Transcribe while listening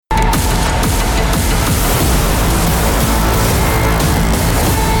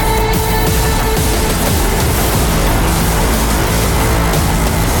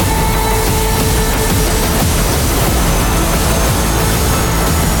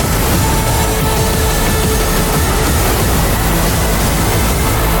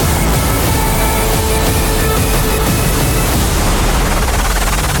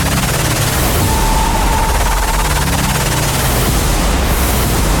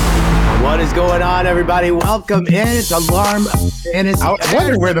is going on, everybody? Welcome in. It's Alarm Fantasy. I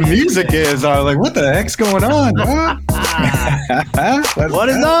wonder where the music is. I was like, what the heck's going on? What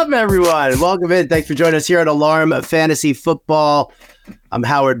is up, everyone? Welcome in. Thanks for joining us here at Alarm Fantasy Football. I'm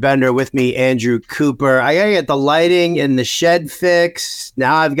Howard Bender. With me, Andrew Cooper. I gotta get the lighting in the shed fixed.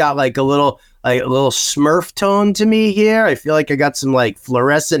 Now I've got like a little Smurf tone to me here. I feel like I got some like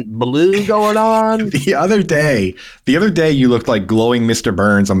fluorescent blue going on. The other day you looked like glowing Mr.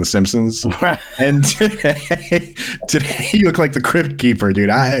 Burns on The Simpsons. And today you look like the Crypt Keeper, dude.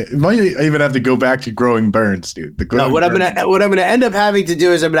 I might even have to go back to growing Burns, dude. What I'm gonna end up having to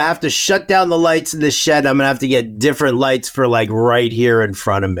do is I'm gonna have to shut down the lights in the shed. I'm gonna have to get different lights for like right here in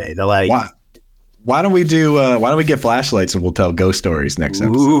front of me. They're like, what? Why don't we get flashlights and we'll tell ghost stories next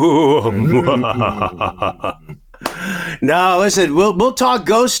episode? No, listen, we'll talk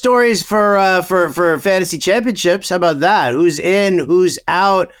ghost stories for fantasy championships. How about that? Who's in? Who's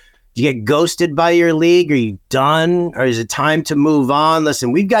out? Do you get ghosted by your league? Are you done? Or is it time to move on?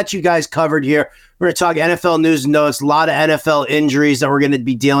 Listen, we've got you guys covered here. We're going to talk NFL news and notes, a lot of NFL injuries that we're going to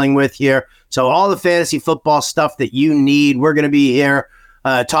be dealing with here. So all the fantasy football stuff that you need, we're going to be here.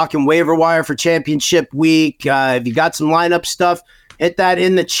 Talking waiver wire for championship week. If you got some lineup stuff, hit that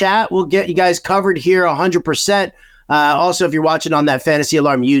in the chat. We'll get you guys covered here 100%. Also, if you're watching on that Fantasy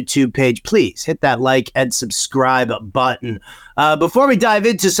Alarm YouTube page, please hit that like and subscribe button. Before we dive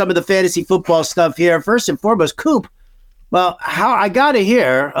into some of the fantasy football stuff here, first and foremost, Coop. Well, how I got to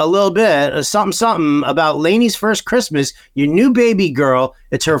hear a little bit of something about Lainey's first Christmas, your new baby girl.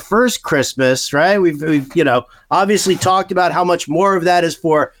 It's her first Christmas, right? We've obviously talked about how much more of that is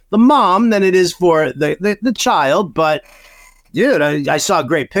for the mom than it is for the child, but dude, I saw a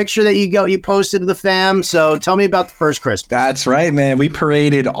great picture that you posted to the fam. So tell me about the first Christmas. That's right, man. We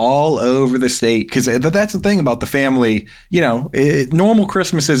paraded all over the state because that's the thing about the family. You know, normal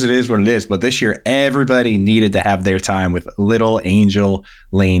Christmases, it is what it is. But this year, everybody needed to have their time with little angel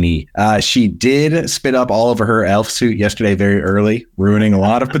Lainey. She did spit up all over her elf suit yesterday very early, ruining a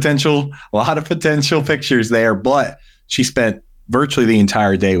lot of potential pictures there. But she spent virtually the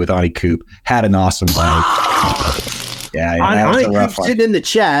entire day with Auntie Coop. Had an awesome time. Yeah, Auntie Coop's sitting in the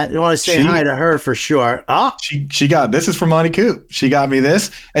chat. I want to say hi to her for sure. Oh, she got this is from Auntie Coop. She got me this,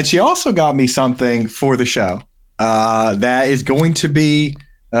 and she also got me something for the show that is going to be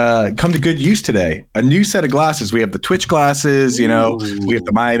come to good use today. A new set of glasses. We have the Twitch glasses. You know, we have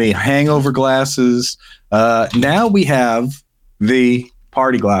the Miami Hangover glasses. Now we have the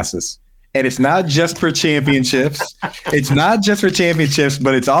party glasses. And it's not just for championships. But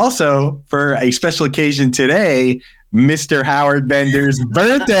it's also for a special occasion today. Mr. Howard Bender's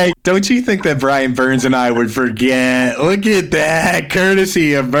birthday. Don't you think that Brian Burns and I would forget? Look at that.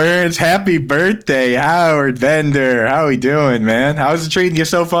 Courtesy of Burns. Happy birthday, Howard Bender. How are we doing, man? How's it treating you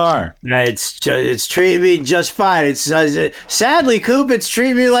so far? It's treating me just fine. It's sadly, Coop, it's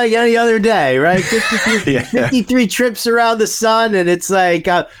treating me like any other day, right? 53 trips around the sun, and it's like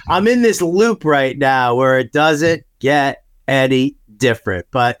I'm in this loop right now where it doesn't get any different.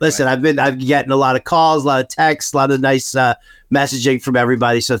 But listen, I've been getting a lot of calls, a lot of texts, a lot of nice messaging from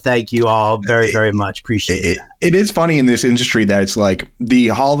everybody. So thank you all very, very much. Appreciate it. It is funny in this industry that it's like the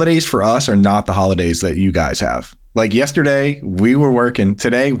holidays for us are not the holidays that you guys have. Like yesterday, we were working.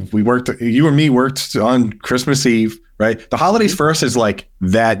 Today, we worked. You and me worked on Christmas Eve, right? The holidays for us is like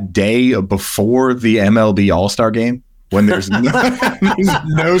that day before the MLB All-Star game. When there's no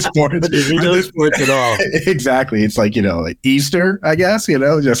sports. There's no sports at all. Exactly. It's like, like Easter, I guess,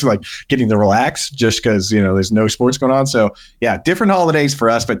 just like getting to relax just because, there's no sports going on. So, yeah, different holidays for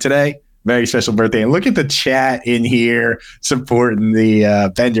us. But today, very special birthday. And look at the chat in here supporting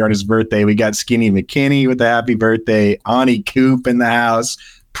the Bender on his birthday. We got Skinny McKinney with the happy birthday. Auntie Coop in the house.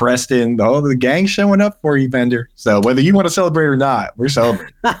 Preston, the gang showing up for you, Bender. So whether you want to celebrate or not, we're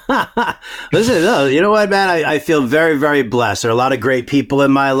celebrating. Listen, no, you know what, man? I feel very, very blessed. There are a lot of great people in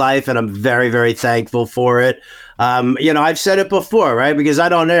my life, and I'm very, very thankful for it. I've said it before, right? Because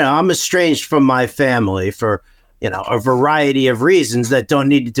I'm estranged from my family for, a variety of reasons that don't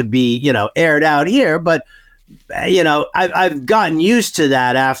need to be, aired out here. But, I've gotten used to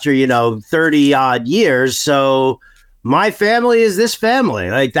that after, 30 odd years. So my family is this family.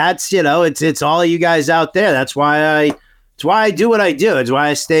 Like that's, it's all you guys out there. That's why I do what I do. It's why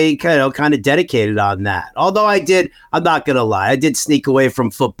I stay kind of dedicated on that. Although I'm not going to lie. I did sneak away from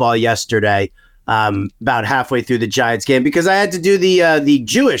football yesterday, about halfway through the Giants game because I had to do the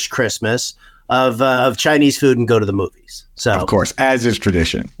Jewish Christmas of Chinese food and go to the movies. So of course, as is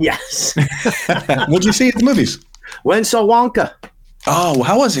tradition. Yes. What'd you see at the movies? Went saw Wonka. Oh,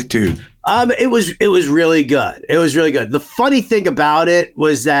 how was it, dude? It was really good. It was really good. The funny thing about it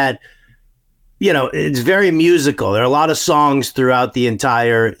was that it's very musical. There are a lot of songs throughout the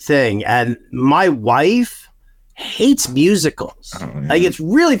entire thing. And my wife hates musicals. Oh, yeah. Like, it's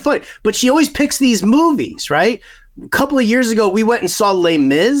really funny. But she always picks these movies, right? A couple of years ago, we went and saw Les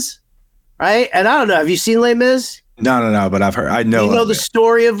Mis, right? And I don't know. Have you seen Les Mis? No, but I've heard. I know. You know the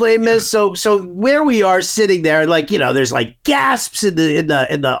story of Les Mis. So where we are sitting there, like, there's like gasps in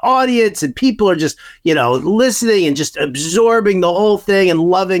the audience, and people are just, listening and just absorbing the whole thing and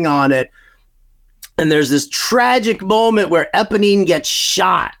loving on it. And there's this tragic moment where Eponine gets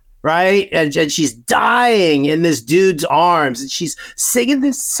shot, right? And she's dying in this dude's arms, and she's singing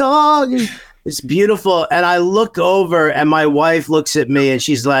this song. And it's beautiful. And I look over, and my wife looks at me, and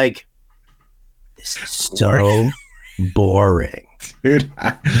she's like, "This is so boring." Dude,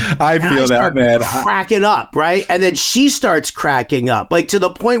 I feel that, man. Cracking up, right? And then she starts cracking up, like to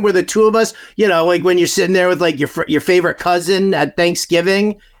the point where the two of us, like when you're sitting there with like your favorite cousin at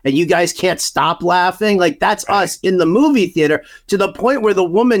Thanksgiving and you guys can't stop laughing, like that's us in the movie theater, to the point where the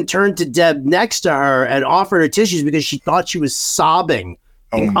woman turned to Deb next to her and offered her tissues because she thought she was sobbing.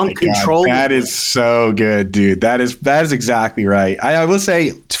 Oh uncontrollable. God, that is so good, dude. That is exactly right. I will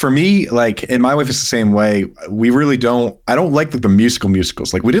say, for me, like, and my wife is the same way. We really don't. I don't like the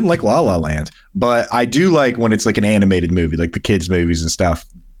musicals. Like, we didn't like La La Land, but I do like when it's like an animated movie, like the kids' movies and stuff.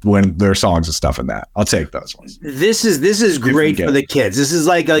 When there are songs and stuff in that, I'll take those ones. This is great for the kids. This is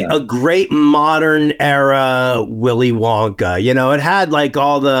like a great modern era Willy Wonka. It had like a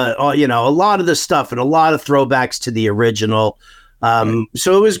lot of the stuff and a lot of throwbacks to the original.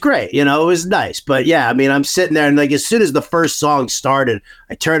 So it was great, it was nice. But yeah, I mean, I'm sitting there and like as soon as the first song started,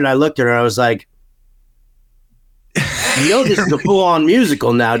 I turned and I looked at her and I was like, this is a full-on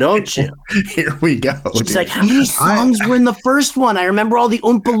musical now, don't you? Here we go. She's like, how many songs were in the first one? I remember all the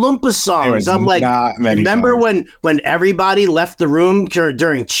Oompa Loompa songs. I'm like, remember when everybody left the room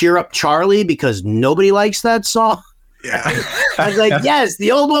during Cheer Up Charlie because nobody likes that song? Yeah. I was like, yes,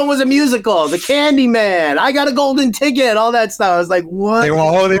 the old one was a musical. The Candyman, I Got a Golden Ticket, all that stuff. I was like, what? There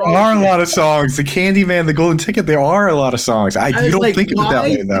are a lot of songs. The Candyman, the Golden Ticket, there are a lot of songs. You don't think of it that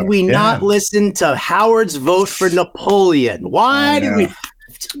way, though. Why did we not listen to Howard's Vote for Napoleon? Why did we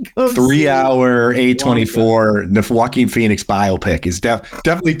 3-hour A24 the Joaquin Phoenix biopic is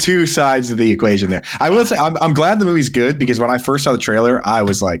definitely two sides of the equation there. I will say I'm glad the movie's good, because when I first saw the trailer, I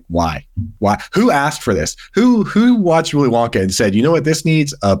was like, why? Who asked for this? Who watched Willy Wonka and said, you know what, this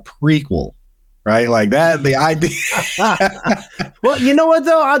needs a prequel? Right? Like that, the idea. Well, you know what,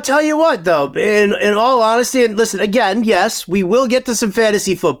 though? I'll tell you what, though. In all honesty, and listen, again, yes, we will get to some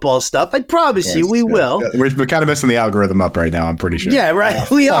fantasy football stuff. I promise you, we will. We're kind of messing the algorithm up right now, I'm pretty sure. Yeah, right.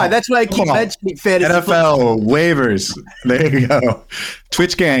 We are. That's why I keep mentioning fantasy NFL, football. Waivers. There you go.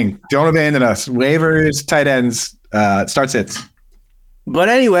 Twitch gang, don't abandon us. Waivers, tight ends, start sits. But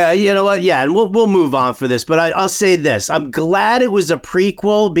anyway, you know what? Yeah, and we'll move on for this. But I'll say this. I'm glad it was a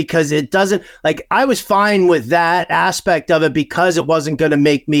prequel, because it doesn't, like, I was fine with that aspect of it because it wasn't going to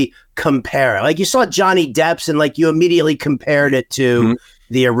make me compare it. Like, you saw Johnny Depp's and like you immediately compared it to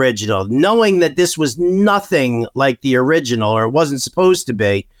the original, knowing that this was nothing like the original, or it wasn't supposed to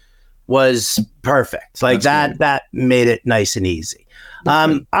be, was perfect. Like that made it nice and easy.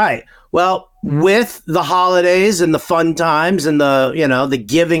 All right. Well, with the holidays and the fun times and the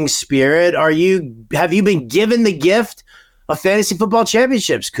giving spirit, have you been given the gift of fantasy football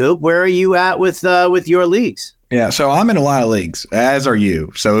championships, Coop? Where are you at with your leagues? Yeah, so I'm in a lot of leagues, as are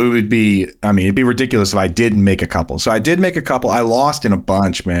you. So it'd be ridiculous if I didn't make a couple. So I did make a couple. I lost in a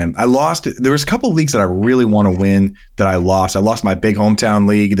bunch, man. There was a couple of leagues that I really want to win that I lost. I lost my big hometown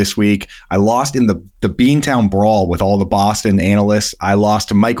league this week. I lost in the Beantown Brawl with all the Boston analysts. I lost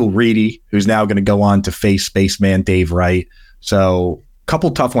to Michael Reedy, who's now going to go on to face Spaceman Dave Wright. So couple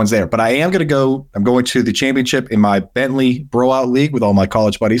tough ones there, but I'm going to the championship in my Bentley Bro-Out League with all my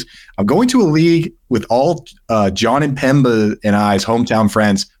college buddies. I'm going to a league with all John and Pemba and I's hometown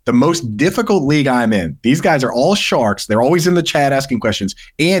friends, the most difficult league I'm in. These guys are all sharks. They're always in the chat asking questions,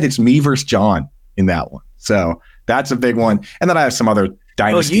 and it's me versus John in that one. So that's a big one. And then I have some other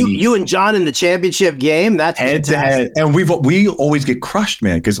dynasty. Oh, you and John in the championship game? That's head to head. And we always get crushed,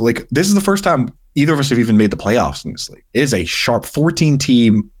 man, because like this is the first time either of us have even made the playoffs in this league. It is a sharp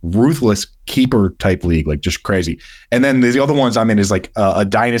 14-team, ruthless keeper type league, like just crazy. And then the other ones I'm in is like a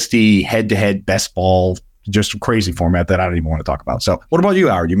dynasty head-to-head best ball, just a crazy format that I don't even want to talk about. So what about you,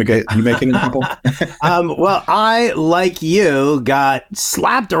 Howard? You making a couple? Well, I, like you, got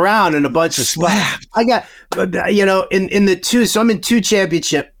slapped around in a bunch of slaps. I got, in the two, so I'm in two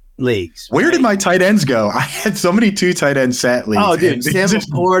championship leagues. Where did my tight ends go? I had so many 2 tight end set leagues. Oh, dude, Sam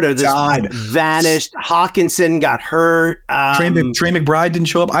Laporta just vanished. Hawkinson got hurt. Trey McBride didn't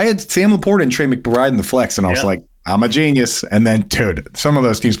show up. I had Sam Laporta and Trey McBride in the flex, and I was like, I'm a genius. And then, dude, some of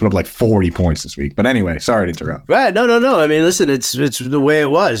those teams put up like 40 points this week. But anyway, sorry to interrupt. Right. No. I mean, listen, it's the way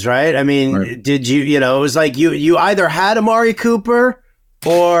it was, right? I mean, Did you, it was like you either had Amari Cooper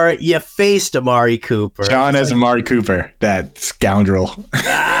or you faced Amari Cooper. John has Amari Cooper, that scoundrel.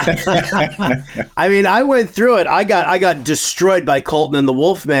 I mean, I went through it. I got destroyed by Colton and the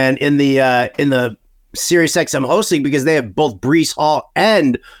Wolfman in the Sirius XM hosting because they have both Breece Hall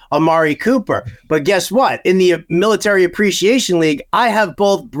and Amari Cooper. But guess what? In the Military Appreciation League, I have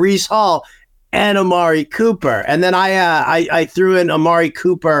both Breece Hall and Amari Cooper. And then I threw in Amari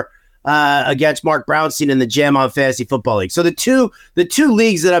Cooper against Mark Brownstein in the Jam on Fantasy Football League. So the two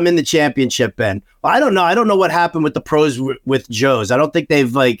leagues that I'm in the championship in, well, I don't know what happened with the pros with Joe's. I don't think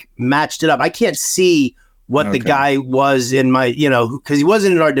they've like matched it up. I can't see what the guy was in my, because he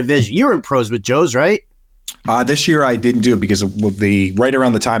wasn't in our division. You were in pros with Joe's, right? This year I didn't do it because of right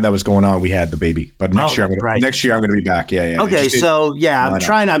around the time that was going on, we had the baby. But next year I'm going to be back. Yeah. Okay, I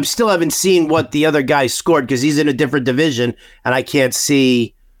still haven't seen what the other guy scored because he's in a different division and I can't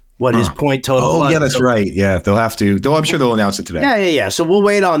see what his point total was. Oh, yeah, that's right. Yeah, they'll have to. I'm sure they'll announce it today. Yeah. So we'll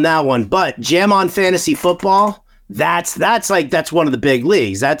wait on that one. But Jam on Fantasy Football, that's one of the big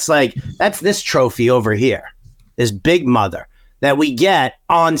leagues. That's this trophy over here, this big mother that we get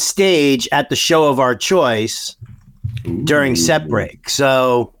on stage at the show of our choice during set break.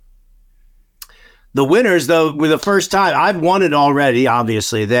 So the winners, though, were the first time. I've won it already,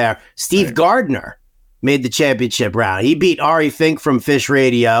 obviously, there. Steve Gardner made the championship round. He beat Ari Fink from Fish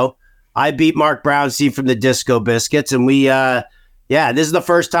Radio. I beat Mark Brownstein from the Disco Biscuits. And we, this is the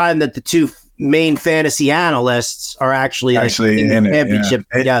first time that the two main fantasy analysts are actually in the championship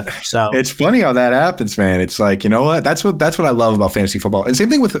together. So it's funny how that happens, man. It's like, you know what? That's what I love about fantasy football. And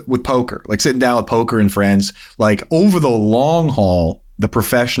same thing with poker, like sitting down with poker and friends, like over the long haul, the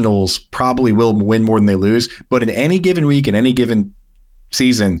professionals probably will win more than they lose. But in any given week, in any given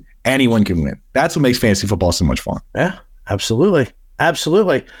season, anyone can win. That's what makes fantasy football so much fun. Yeah, absolutely.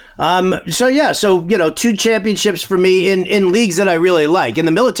 So 2 championships for me in leagues that I really like. In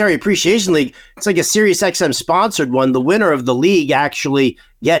the Military Appreciation League, it's like a Sirius XM sponsored one. The winner of the league actually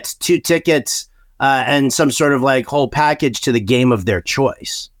gets 2 tickets and some sort of like whole package to the game of their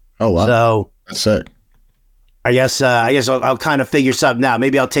choice. Oh, wow. So that's it. I guess I'll kind of figure something out.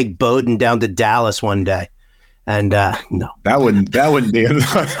 Maybe I'll take Bowden down to Dallas one day. And no, that wouldn't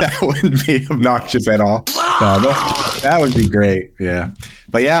be obnoxious at all. That would be great. Yeah.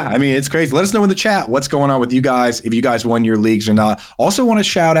 But yeah, I mean, it's crazy. Let us know in the chat what's going on with you guys, if you guys won your leagues or not. Also want to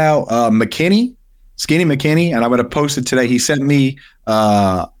shout out McKinney, Skinny McKinney, and I'm going to post it today. He sent me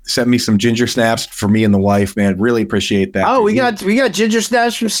some ginger snaps for me and the wife, man. Really appreciate that. Oh, we got ginger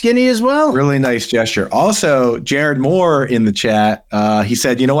snaps from Skinny as well. Really nice gesture. Also, Jared Moore in the chat, he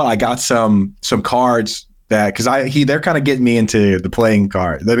said, you know what? I got some cards because they're kind of getting me into the playing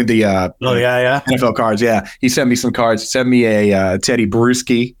card. I mean, the NFL cards. Yeah, he sent me some cards. Sent me a Teddy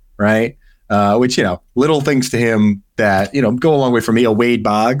Bruschi, right? Which little things to him that go a long way for me. A Wade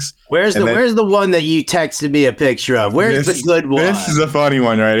Boggs. Where's the one that you texted me a picture of? Where's the good one? This is a funny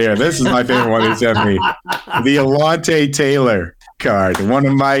one right here. This is my favorite one he sent me. The Alante Taylor card. One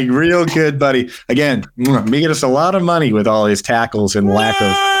of my real good buddy. Again, making us a lot of money with all his tackles and lack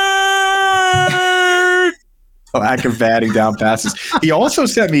of batting down passes. He also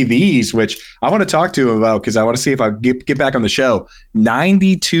sent me these, which I want to talk to him about because I want to see if I get back on the show.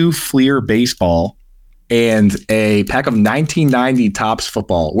 92 Fleer baseball and a pack of 1990 Topps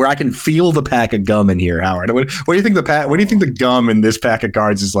football, where I can feel the pack of gum in here. Howard, what do you think the gum in this pack of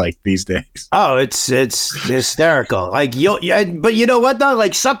cards is like these days? Oh, it's hysterical. Like but you know what though?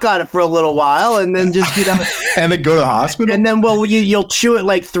 Like suck on it for a little while and then just and then go to the hospital. And then you'll chew it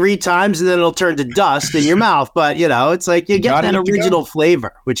like 3 times and then it'll turn to dust in your mouth. But it's like you get that original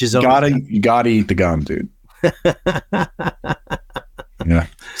flavor, which is you gotta eat the gum, dude. Yeah.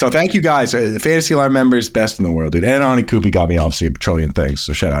 So thank you guys. The Fantasy Alarm members, best in the world, dude. And Ani Kupi got me obviously a trillion things.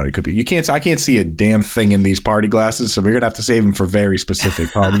 So shout out to Kupi. I can't see a damn thing in these party glasses, so we're gonna have to save them for very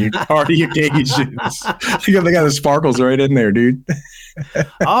specific party occasions. They got the sparkles right in there, dude.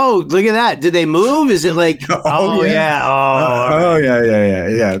 Oh, look at that. Did they move? Is it like yeah.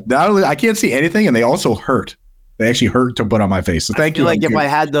 Not only I can't see anything, and they also hurt. They actually hurt to put on my face. So thank you. Like if I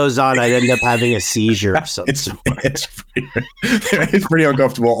had those on, I'd end up having a seizure or something. It's pretty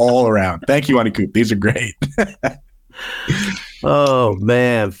uncomfortable all around. Thank you, Ani Coop. These are great. Oh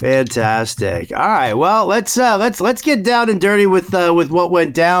man, fantastic! All right, well let's get down and dirty with what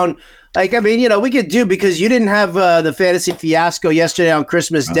went down. Like, I mean, we could do, because you didn't have the fantasy fiasco yesterday on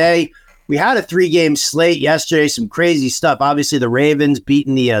Christmas Day. We had a 3-game slate yesterday, some crazy stuff. Obviously, the Ravens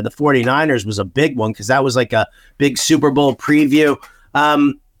beating the 49ers was a big one, because that was like a big Super Bowl preview.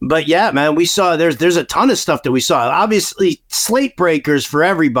 But yeah, man, we saw there's a ton of stuff that we saw. Obviously, slate breakers for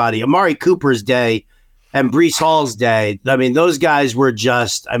everybody. Amari Cooper's day and Breece Hall's day. I mean, those guys were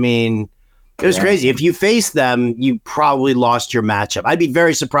just, I mean, it was crazy. If you faced them, you probably lost your matchup. I'd be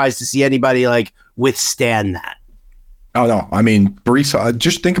very surprised to see anybody like withstand that. Oh, no. I mean, Breece,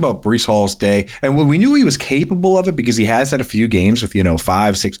 just think about Breece Hall's day. And when we knew he was capable of it, because he has had a few games with,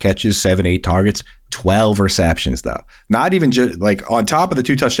 5, 6 catches, 7, 8 targets, 12 receptions, though. Not even just like on top of the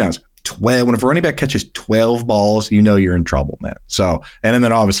 2 touchdowns, 12. When a running back catches 12 balls, you're in trouble, man. So, and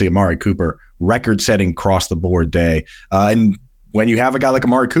then obviously Amari Cooper, record-setting across-the-board day. And when you have a guy like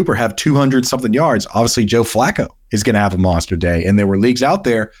Amari Cooper have 200-something yards, obviously Joe Flacco is going to have a monster day. And there were leagues out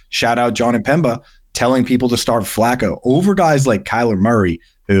there, shout out John and Pemba, telling people to start Flacco over guys like Kyler Murray,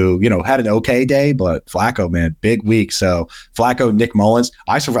 who, had an okay day, but Flacco, man, big week. So Flacco, Nick Mullins,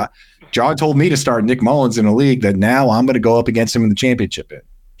 I survived. John told me to start Nick Mullins in a league that now I'm going to go up against him in the championship.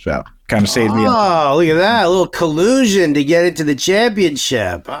 So kind of saved me. Oh, look at that. A little collusion to get into the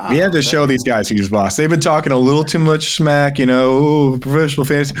championship. Oh, we had to show these guys who's boss. They've been talking a little too much smack, professional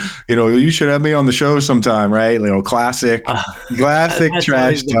fantasy. You should have me on the show sometime, right? Classic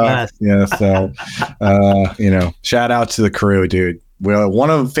trash talk. Yeah. So, shout out to the crew, dude. Well, one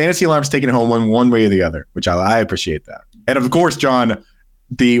of Fantasy Alarm's taking it home one way or the other, which I appreciate that. And of course, John,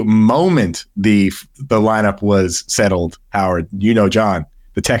 the moment the lineup was settled, Howard, John,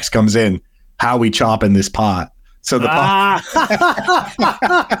 the text comes in, how we chopping this pot. So the pot,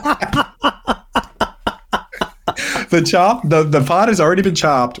 the pot has already been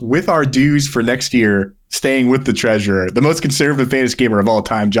chopped with our dues for next year, staying with the treasurer. The most conservative fantasy gamer of all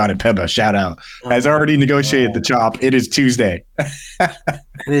time, John and Pemba, shout out, has already negotiated the chop. It is Tuesday. It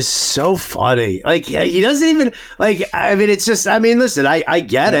is so funny. Like, he doesn't even it's just, listen, I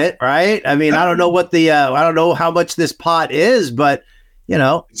get it. Right. I don't know what I don't know how much this pot is, but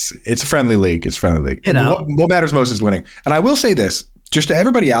it's a friendly league. It's a friendly league. What matters most is winning. And I will say this, just to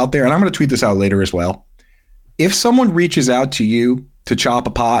everybody out there, and I'm going to tweet this out later as well. If someone reaches out to you to chop a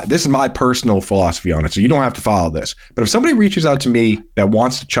pot, this is my personal philosophy on it, so you don't have to follow this. But if somebody reaches out to me that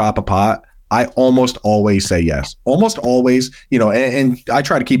wants to chop a pot, I almost always say yes. Almost always, and I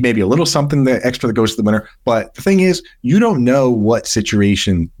try to keep maybe a little something extra that goes to the winner. But the thing is, you don't know what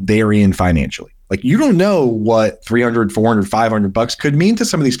situation they're in financially. Like, you don't know what $300, $400, $500 could mean to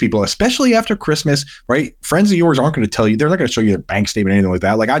some of these people, especially after Christmas, right? Friends of yours aren't going to tell you. They're not going to show you their bank statement or anything like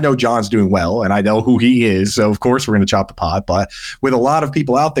that. Like, I know John's doing well, and I know who he is. So, of course, we're going to chop the pot. But with a lot of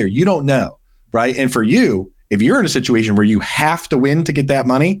people out there, you don't know, right? And for you, if you're in a situation where you have to win to get that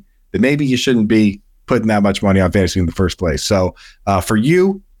money, then maybe you shouldn't be putting that much money on fantasy in the first place. So for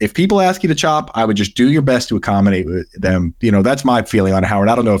you, if people ask you to chop, I would just do your best to accommodate them. That's my feeling on it, Howard.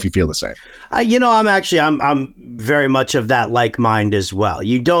 I don't know if you feel the same. I'm very much of that like mind as well.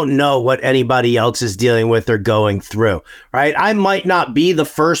 You don't know what anybody else is dealing with or going through, right? I might not be the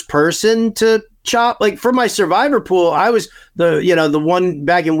first person to chop. Like, for my survivor pool, I was the one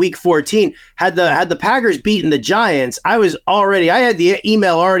back in week 14 had the Packers beating the Giants. I had the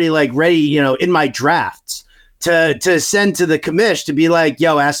email already ready, in my drafts to send to the commish to be like,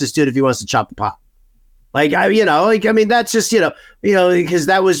 yo, ask this dude if he wants to chop the pot. That's just, because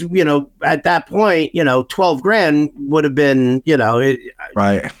that was, at that point, $12,000 would have been,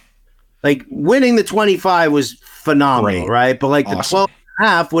 right. Like, winning the 25 was phenomenal. Great. Right. But the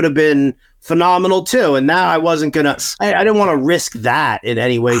 12.5 would have been phenomenal too. And now I wasn't going to, I didn't want to risk that in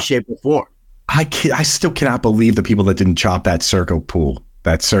any way, shape or form. I still cannot believe the people that didn't chop that circle pool,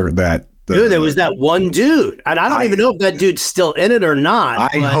 dude, there was that one dude, and I don't even know if that dude's still in it or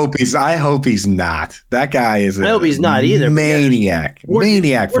not. I hope he's not. That guy is I hope he's not either. Maniac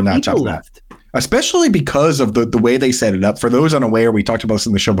for not chopping that. Especially because of the way they set it up. For those unaware, we talked about this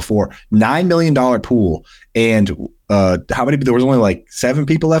in the show before, $9 million pool. And how many? There was only 7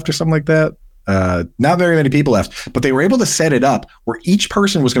 people left or something like that. Not very many people left, but they were able to set it up where each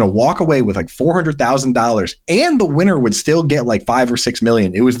person was going to walk away with $400,000, and the winner would still get $5 or $6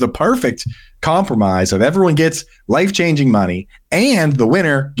 million. It was the perfect compromise of everyone gets life-changing money and the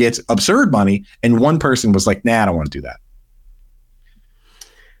winner gets absurd money. And one person was like, nah, I don't want to do that.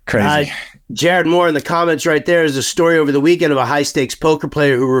 Crazy. Jared Moore in the comments right there is a story over the weekend of a high-stakes poker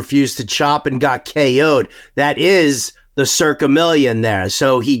player who refused to chop and got KO'd. That is the circa million there.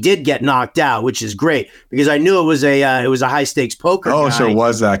 So he did get knocked out, which is great because I knew it was a high stakes poker. Oh, guy so it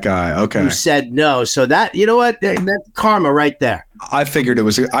was that guy. Okay. who said no. So that, you know what? That's karma right there. I figured it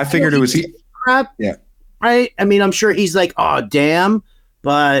was crap. Yeah. Right. I mean, I'm sure he's like, oh, damn.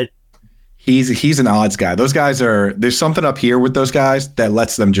 But he's an odds guy. Those guys there's something up here with those guys that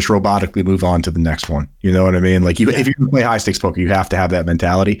lets them just robotically move on to the next one. You know what I mean? Like if you play high stakes poker, you have to have that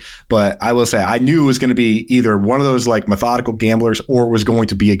mentality. But I will say, I knew it was going to be either one of those like methodical gamblers or it was going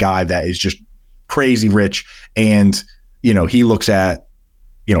to be a guy that is just crazy rich. And, he looks at,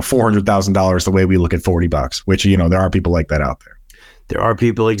 $400,000 the way we look at $40, which, there are people like that out there. There are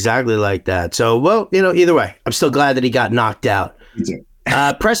people exactly like that. So, well, either way, I'm still glad that he got knocked out. Me too.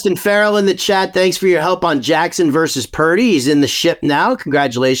 Preston Farrell in the chat. Thanks for your help on Jackson versus Purdy. He's in the ship now.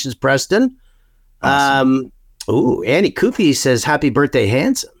 Congratulations, Preston. Awesome. Annie Koopy says, happy birthday,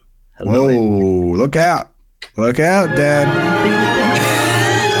 handsome. Hello. Whoa, look out. Look out, Dad.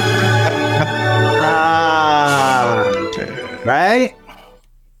 Right?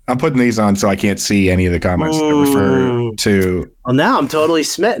 I'm putting these on so I can't see any of the comments that refer to. Well, now I'm totally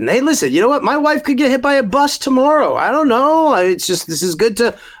smitten. Hey, listen, you know what? My wife could get hit by a bus tomorrow. I don't know. It's just, this is good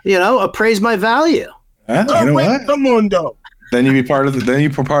to, appraise my value. You know what? Come on, though. Then you be part of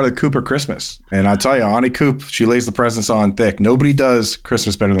the Cooper Christmas. And I'll tell you, Auntie Coop, she lays the presents on thick. Nobody does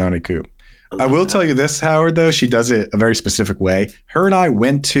Christmas better than Auntie Coop. I will tell you this, Howard, though. She does it a very specific way. Her and I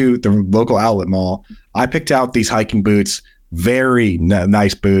went to the local outlet mall. I picked out these hiking boots. Very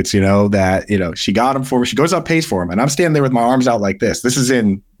nice boots, she got them for me. She goes out, pays for them. And I'm standing there with my arms out like this. This is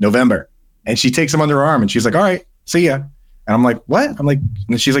in November. And she takes them under her arm and she's like, all right, see ya. And I'm like, what?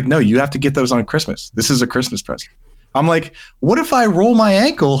 And she's like, no, you have to get those on Christmas. This is a Christmas present. I'm like, what if I roll my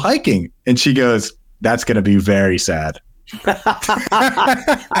ankle hiking? And she goes, that's going to be very sad.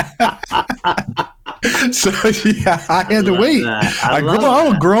 So yeah, I had to wait.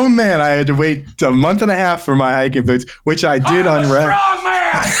 I'm a grown man. I had to wait a month and a half for my hiking boots, which I did unwrap.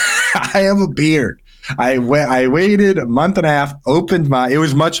 I have a beard. I waited a month and a half, it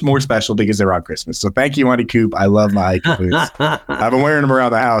was much more special because they're on Christmas. So thank you, Auntie Coop. I love my hiking boots. I've been wearing them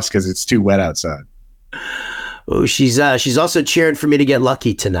around the house because it's too wet outside. Oh, she's also cheering for me to get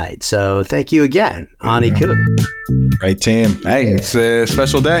lucky tonight. So thank you again, Auntie Coop. Great team. Hey, it's a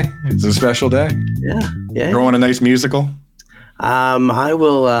special day. It's a special day. Yeah. Throwing a nice musical. I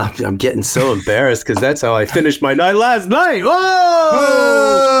will. I'm getting so embarrassed because that's how I finished my night last night. Whoa!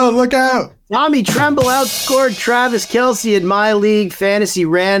 Oh, look out! Tommy Tremble outscored Travis Kelce in my league fantasy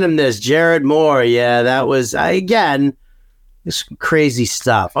randomness. Jared Moore. Yeah, that was again. This crazy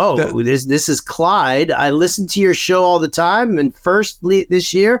stuff. Oh, this is Clyde. I listen to your show all the time. And first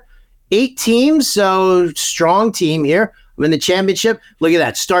this year, 8 teams. So strong team here. I'm in the championship. Look at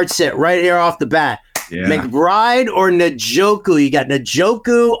that. Start sit right here off the bat. Yeah. McBride or Njoku? You got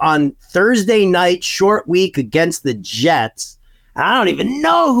Njoku on Thursday night, short week against the Jets. I don't even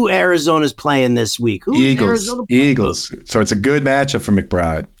know who Arizona's playing this week. Eagles. So it's a good matchup for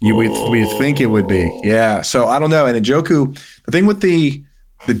McBride. We think it would be. Yeah. So I don't know. And Njoku, the thing with the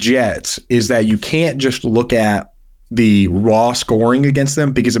Jets is that you can't just look at the raw scoring against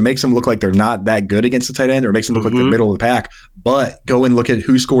them because it makes them look like they're not that good against the tight end, or it makes them look like the middle of the pack. But go and look at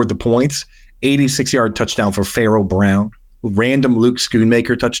who scored the points. 86-yard touchdown for Pharaoh Brown. Random Luke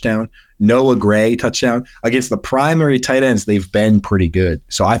Schoonmaker touchdown. Noah Gray touchdown. Against the primary tight ends, they've been pretty good.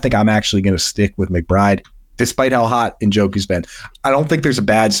 So I think I'm actually going to stick with McBride, despite how hot Njoku's been. I don't think there's a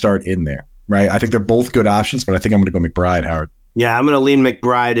bad start in there, right? I think they're both good options, but I think I'm going to go McBride, Howard. Yeah, I'm going to lean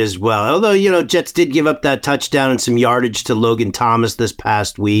McBride as well. Although, Jets did give up that touchdown and some yardage to Logan Thomas this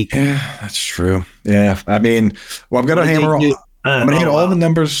past week. Yeah, that's true. Yeah, I mean, I'm going to hammer on. I'm going to hit all the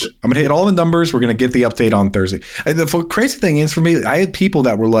numbers. I'm going to hit all the numbers. We're going to get the update on Thursday. And the crazy thing is, for me, I had people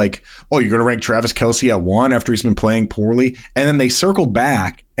that were like, oh, you're going to rank Travis Kelce at 1 after he's been playing poorly. And then they circled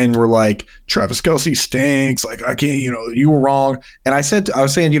back and were like, Travis Kelce stinks. Like, I can't, you were wrong. And I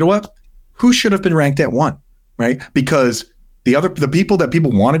was saying, you know what? Who should have been ranked at 1, right? Because the people that people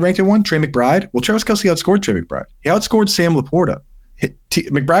wanted ranked at 1, Trey McBride. Well, Travis Kelce outscored Trey McBride. He outscored Sam Laporta.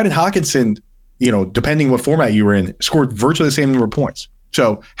 McBride and Hawkinson, depending what format you were in, scored virtually the same number of points.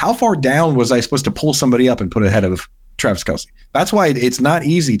 So how far down was I supposed to pull somebody up and put ahead of Travis Kelce? That's why it's not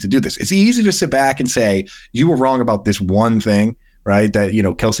easy to do this. It's easy to sit back and say, you were wrong about this one thing, right? That,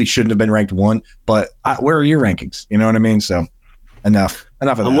 Kelce shouldn't have been ranked 1, but where are your rankings? You know what I mean? So enough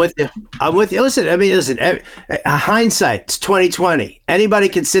of that. I'm with you. Listen, hindsight, it's 2020. Anybody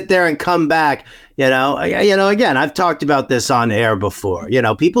can sit there and come back. Again, I've talked about this on air before.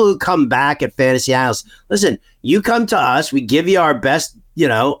 People who come back at Fantasy Analysts, listen, you come to us, we give you our best,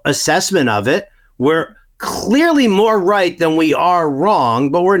 assessment of it. We're clearly more right than we are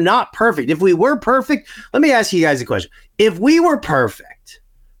wrong, but we're not perfect. If we were perfect, let me ask you guys a question. If we were perfect,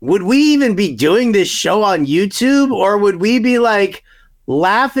 would we even be doing this show on YouTube, or would we be like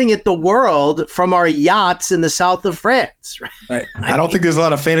laughing at the world from our yachts in the south of France? Right. I don't think there's a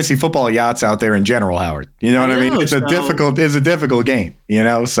lot of fantasy football yachts out there in general, Howard. You know what I mean? It's a difficult game, you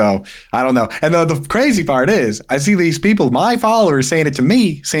know? So I don't know. And the crazy part is I see these people, my followers, saying it to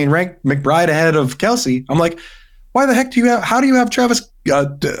me, saying rank McBride ahead of Kelsey. I'm like, why the heck how do you have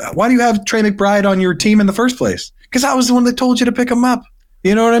why do you have Trey McBride on your team in the first place? Because I was the one that told you to pick him up.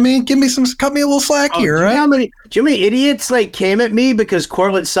 You know what I mean? Cut me a little slack here, right? Do you know how many idiots like came at me because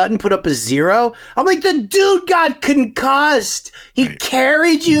Cortland Sutton put up a 0? I'm like, the dude got concussed. He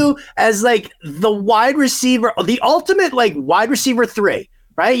carried you as like the wide receiver, the ultimate like wide receiver 3,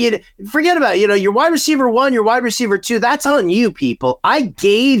 right? You forget about it. Your wide receiver 1, your wide receiver 2. That's on you, people. I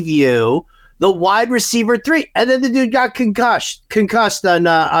gave you the wide receiver 3, and then the dude got concussed in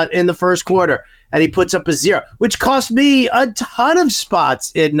the first quarter. And he puts up a 0, which cost me a ton of spots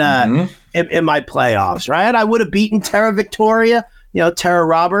in my playoffs, right? I would have beaten Tara Victoria, Tara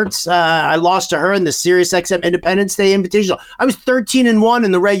Roberts. I lost to her in the SiriusXM Independence Day Invitational. I was 13-1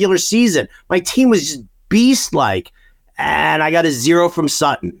 in the regular season. My team was just beast-like, and I got a 0 from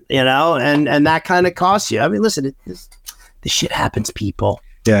Sutton, and that kind of costs you. I mean, listen, this shit happens, people.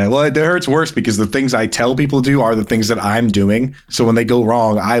 Yeah, well, it hurts worse because the things I tell people to do are the things that I'm doing. So when they go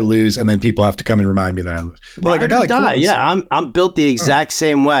wrong, I lose, and then people have to come and remind me that I lose. But I'm built the exact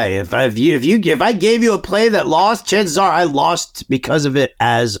same way. If I gave you a play that lost, chances are I lost because of it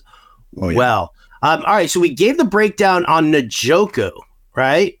as well. All right, so we gave the breakdown on Njoku,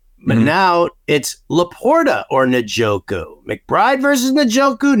 right? But now it's Laporta or Njoku. McBride versus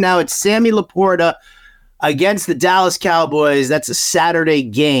Njoku. Now it's Sammy Laporta against the Dallas Cowboys. That's a Saturday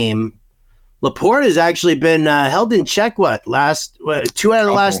game. Laporta has actually been held in check, 2 out of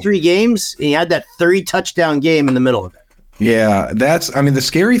the last 3 games? He had that 30-touchdown game in the middle of it. Yeah, the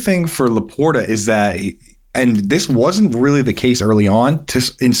scary thing for Laporta is that, and this wasn't really the case early on.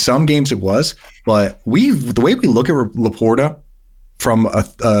 In some games it was, but the way we look at Laporta from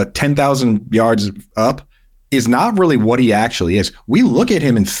 10,000 yards up is not really what he actually is. We look at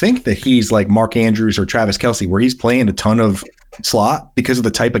him and think that he's like Mark Andrews or Travis Kelce, where he's playing a ton of slot because of the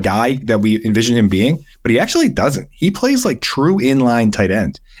type of guy that we envision him being, but he actually doesn't. He plays like true inline tight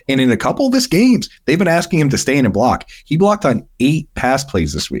end. And in a couple of his games, they've been asking him to stay in and block. He blocked on 8 pass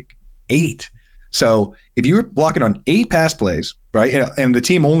plays this week. 8. So if you're blocking on 8 pass plays, right, and the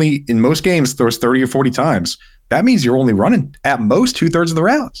team only in most games throws 30 or 40 times, that means you're only running at most 2/3 of the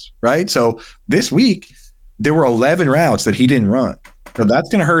routes, right? So this week, there were 11 routes that he didn't run. So that's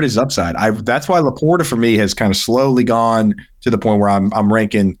going to hurt his upside. That's why Laporta for me has kind of slowly gone to the point where I'm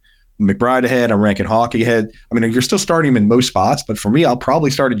ranking McBride ahead. I'm ranking Hawkeye ahead. I mean, you're still starting him in most spots, but for me, I'll probably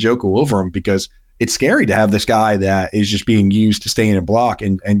start Njoku over him because it's scary to have this guy that is just being used to stay in and block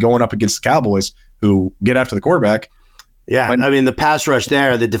and going up against the Cowboys who get after the quarterback. Yeah, I mean the pass rush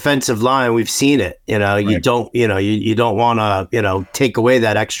there, the defensive line, we've seen it. You don't want to take away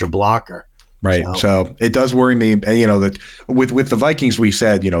that extra blocker. Right. So it does worry me, that with the Vikings, we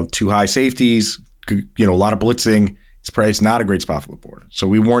said, 2 high safeties, a lot of blitzing. It's not a great spot for Laporta. So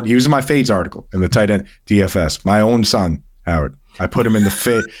we weren't using my fades article in the tight end DFS. My own son, Howard. I put him in the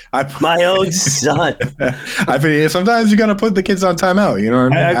fade. My own son. Sometimes you got to put the kids on timeout. You know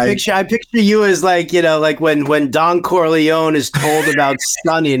what I mean? I picture you as like when Don Corleone is told about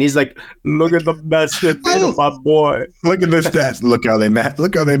Sonny and he's like, look at the mess of my boy. Look at this stats. Look how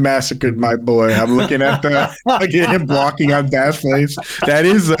they massacred my boy. I'm looking at him blocking on dash plays. That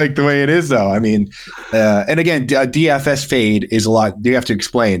is like the way it is, though. I mean, and again, a DFS fade is a lot. You have to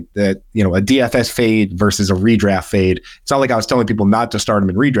explain that a DFS fade versus a redraft fade. It's not like I was telling people not to start him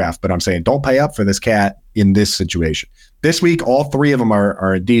in redraft, but I'm saying don't pay up for this cat in this situation. This week, all 3 of them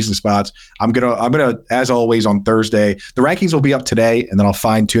are in decent spots. I'm gonna, as always, on Thursday. The rankings will be up today, and then I'll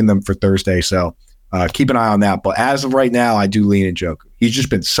fine tune them for Thursday. So keep an eye on that. But as of right now, I do lean Njoku. He's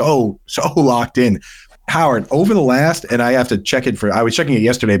just been so locked in. Howard, over the last, and I have to check it I was checking it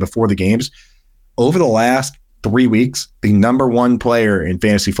yesterday before the games. Over the last 3 weeks, the number 1 player in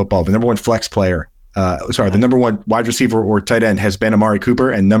fantasy football, the number 1 flex player, the number 1 wide receiver or tight end has been Amari Cooper,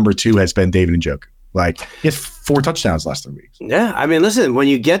 and number 2 has been David Njoku. Like, he has 4 touchdowns last 3 weeks. Yeah, I mean, listen, when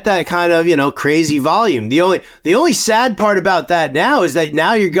you get that kind of, crazy volume, the only sad part about that now is that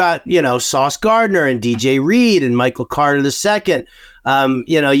now you got, Sauce Gardner and DJ Reed and Michael Carter II.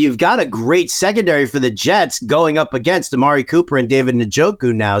 You've got a great secondary for the Jets going up against Amari Cooper and David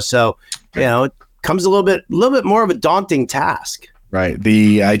Njoku now. So, it comes a little bit more of a daunting task. Right.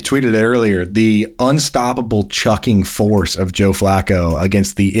 I tweeted it earlier. The unstoppable chucking force of Joe Flacco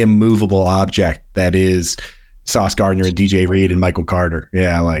against the immovable object that is Sauce Gardner and DJ Reed and Michael Carter.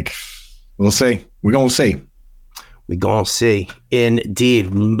 Yeah, like we'll see. We're gonna see. We're gonna see. Indeed.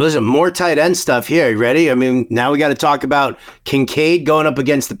 Listen, more tight end stuff here. You ready? I mean, now we got to talk about Kincaid going up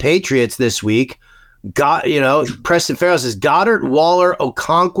against the Patriots this week. Preston Farrell says Goddard, Waller,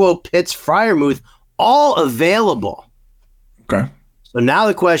 Okonkwo, Pitts, Freiermuth, all available. Okay. So now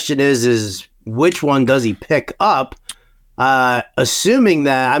the question is which one does he pick up? Assuming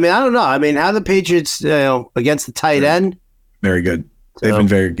that, I mean, I don't know. I mean, how the Patriots against the tight end? Very good. They've been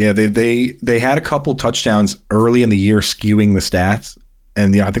very they had a couple touchdowns early in the year skewing the stats.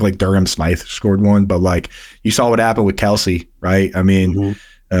 And I think like Durham Smythe scored one, but like you saw what happened with Kelsey, right? I mean,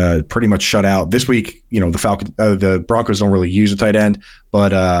 pretty much shut out this week. The Broncos don't really use a tight end,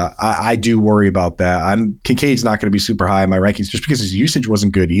 but I do worry about that. Kincaid's not going to be super high in my rankings just because his usage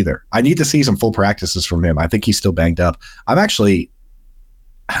wasn't good either. I need to see some full practices from him. I think he's still banged up. I'm actually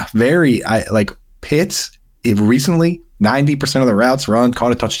like Pitts. Recently, 90% of the routes run,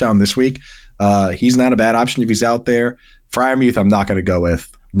 caught a touchdown this week. He's not a bad option if he's out there. Freiermuth, I'm not going to go with.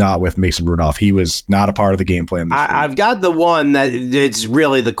 Not with Mason Rudolph. He was not a part of the game plan. I've got the one that it's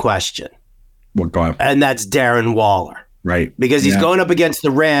really the question. What going? And that's Darren Waller. Right. Because he's going up against the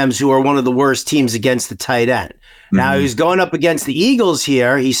Rams, who are one of the worst teams against the tight end. Now he's going up against the Eagles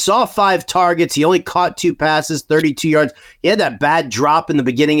here. He saw 5 targets. He only caught 2 passes, 32 yards. He had that bad drop in the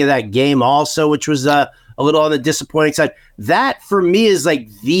beginning of that game also, which was a little on the disappointing side. That, for me, is like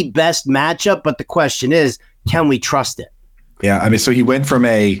the best matchup. But the question is, can we trust it? Yeah, I mean, so he went from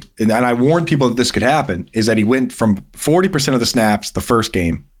and I warned people that this could happen, is that he went from 40% of the snaps the first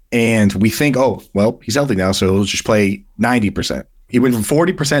game, and we think, oh, well, he's healthy now, so he'll just play 90%. He went from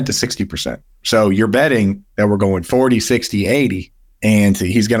 40% to 60%. So you're betting that we're going 40, 60, 80, and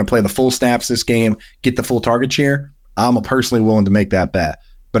he's going to play the full snaps this game, get the full target share. I'm personally willing to make that bet,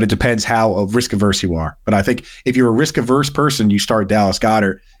 but it depends how risk-averse you are. But I think if you're a risk-averse person, you start Dallas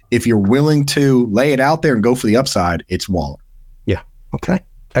Goedert. If you're willing to lay it out there and go for the upside, it's Waller. Okay.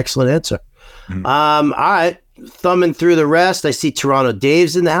 Excellent answer. All right. Thumbing through the rest. I see Toronto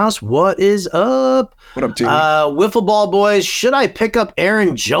Dave's in the house. What is up? What up, team? Wiffle ball boys. Should I pick up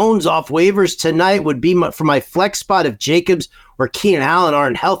Aaron Jones off waivers tonight? Would be for my flex spot if Jacobs or Keenan Allen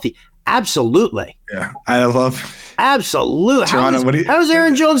aren't healthy. Absolutely. Yeah. I love absolutely. Toronto, how's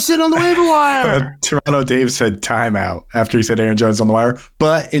Aaron Jones sitting on the waiver wire? Toronto Dave said timeout after he said Aaron Jones on the wire.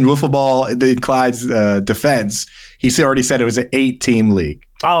 But in wiffle ball, in Clyde's defense, he already said it was an 8-team league.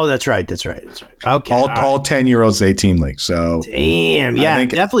 Oh, that's right. Okay. All 10-year-olds 8-team league. So damn, yeah,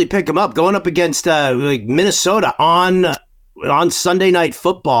 definitely pick him up. Going up against Minnesota on Sunday Night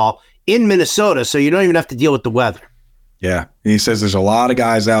Football in Minnesota, so you don't even have to deal with the weather. Yeah, and he says there's a lot of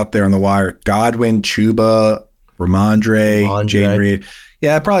guys out there on the wire. Godwin, Chuba, Ramondre, Jane Reed.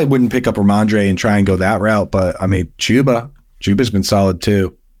 Yeah, I probably wouldn't pick up Ramondre and try and go that route, but I mean, Chuba's been solid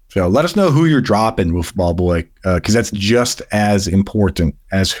too. So let us know who you're dropping, Wolfball Boy, because that's just as important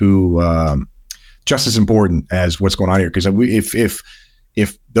as what's going on here. Because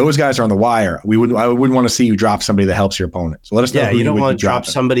if those guys are on the wire, I wouldn't want to see you drop somebody that helps your opponent. So let us know. Yeah, you don't want to drop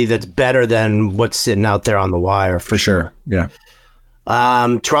somebody that's better than what's sitting out there on the wire for sure. Yeah.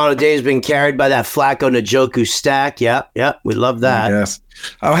 Toronto Day's been carried by that Flacco Njoku stack. Yeah, we love that. Yes.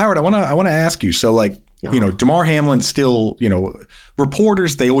 Howard, I want to ask you. So Damar Hamlin still,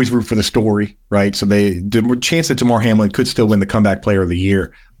 reporters, they always root for the story, right? So the chance that Damar Hamlin could still win the comeback player of the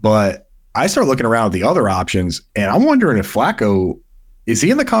year. But I start looking around at the other options, and I'm wondering if Flacco, is he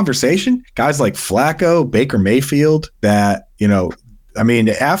in the conversation? Guys like Flacco, Baker Mayfield, that,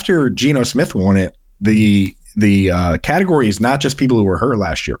 after Geno Smith won it, the category is not just people who were hurt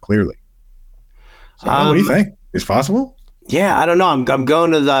last year, clearly. So, what do you think? Is it possible? Yeah, I don't know. I'm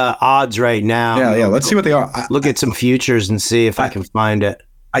going to the odds right now. Yeah. Let's see what they are. Look at some futures and see if I can find it.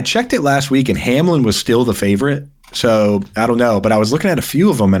 I checked it last week, and Hamlin was still the favorite. So I don't know, but I was looking at a few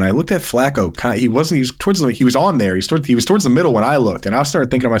of them, and I looked at Flacco. He was on there. He was towards the middle when I looked, and I started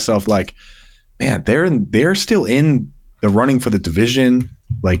thinking to myself, like, man, they're still in the running for the division.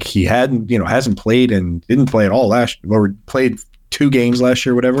 Like, he hasn't played and didn't play at all or played 2 games last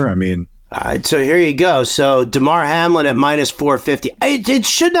year, whatever. I mean. All right, so here you go. So Damar Hamlin at minus 450. It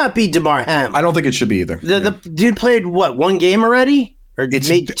should not be Damar Hamlin. I don't think it should be either. The dude played, 1 game already? Or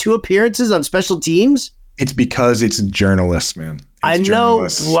made 2 appearances on special teams? It's because it's journalists, man. I know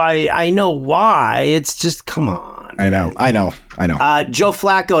why. It's just, come on. I know. Joe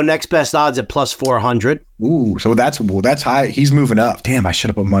Flacco, next best odds at plus 400. Ooh, so that's high. He's moving up. Damn, I should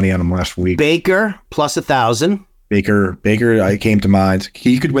have put money on him last week. Baker, plus 1,000. Baker, I came to mind.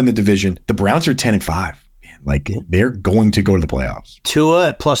 He could win the division. The Browns are 10-5. Man, like they're going to go to the playoffs. Tua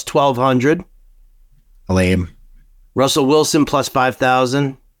at plus 1,200. Lame. Russell Wilson plus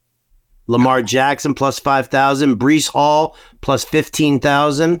 5,000. Lamar Jackson plus 5,000. Breece Hall plus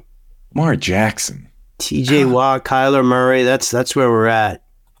 15,000. Lamar Jackson. TJ Watt, Kyler Murray. That's where we're at.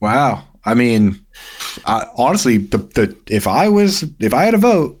 Wow. I mean, honestly, if I had a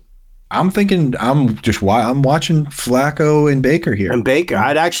vote, I'm thinking I'm watching Flacco and Baker here. And Baker,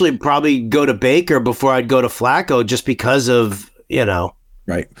 I'd actually probably go to Baker before I'd go to Flacco, just because of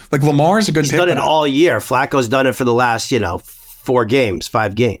right. Like Lamar's a good. He's done it all year. Flacco's done it for the last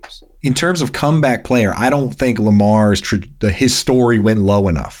 5 games. In terms of comeback player, I don't think Lamar's his story went low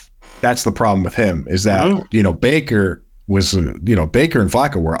enough. That's the problem with him. Is that Baker was Baker and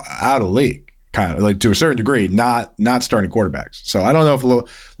Flacco were out of league. Kind of like to a certain degree, not starting quarterbacks. So I don't know if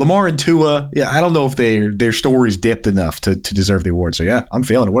Lamar and Tua, I don't know if their stories dipped enough to deserve the award. So yeah, I'm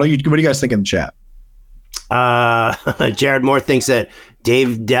feeling it. What do you guys think in the chat? Jared Moore thinks that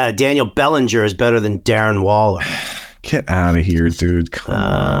Daniel Bellinger is better than Darren Waller. Get out of here, dude. Come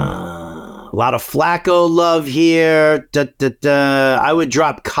on. A lot of Flacco love here. I would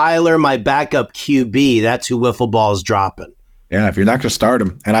drop Kyler, my backup QB. That's who Wiffle Ball's dropping. Yeah, if you're not going to start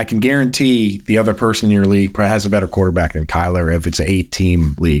him, and I can guarantee the other person in your league probably has a better quarterback than Kyler if it's an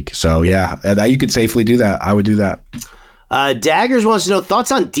 8-team league. So yeah, you could safely do that. I would do that. Daggers wants to know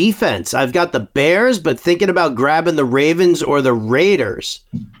thoughts on defense. I've got the Bears, but thinking about grabbing the Ravens or the Raiders.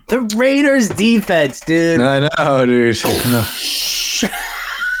 The Raiders defense, dude. I know, dude.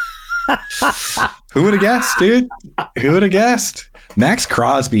 Who would have guessed, dude? Who would have guessed? Max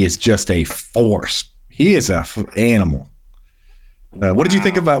Crosby is just a force. He is a animal. What did you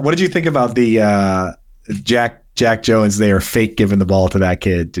think about the Jack Jones there fake giving the ball to that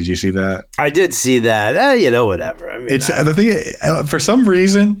kid? Did you see that? I did see that. Whatever. I mean, it's the thing for some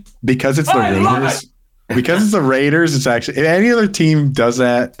reason because it's the Raiders. Because it's the Raiders, it's actually if any other team does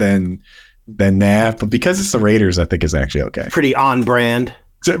that, then that. But because it's the Raiders, I think it's actually okay. Pretty on brand.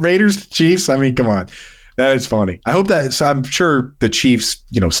 Raiders, Chiefs. I mean, come on, that is funny. I hope that. So I'm sure the Chiefs,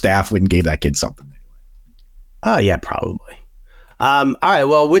 staff wouldn't gave that kid something. Oh yeah, probably. All right.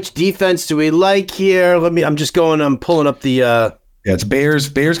 Well, which defense do we like here? I'm pulling up the. It's Bears.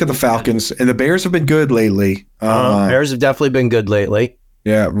 Bears got the Falcons, and the Bears have been good lately. Bears have definitely been good lately.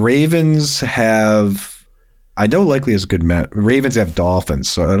 Yeah, Ravens have. I know likely is a good match. Ravens have Dolphins,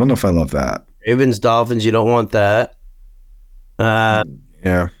 so I don't know if I love that. Ravens, Dolphins. You don't want that. Yeah.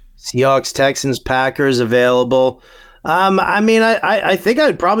 Seahawks, Texans, Packers available. I think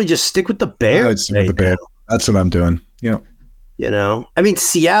I'd probably just stick with the Bears. I'd stick with the Bears. That's what I'm doing. Yeah.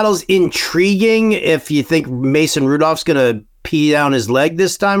 Seattle's intriguing if you think Mason Rudolph's going to pee down his leg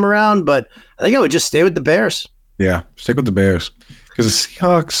this time around, but I think I would just stay with the Bears. Yeah, stick with the Bears. Because the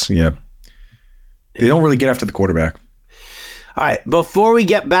Seahawks, they don't really get after the quarterback. All right, before we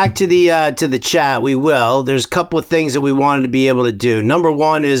get back to the chat, there's a couple of things that we wanted to be able to do. Number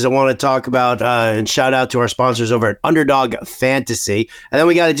one is I want to talk about and shout out to our sponsors over at Underdog Fantasy. And then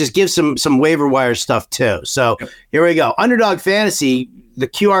we got to just give some waiver wire stuff too. So Here we go. Underdog Fantasy, the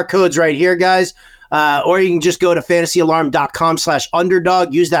QR code's right here, guys. Or you can just go to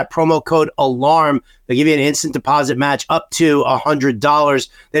fantasyalarm.com/underdog. Use that promo code ALARM. They'll give you an instant deposit match up to $100.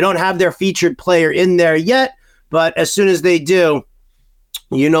 They don't have their featured player in there yet, but as soon as they do,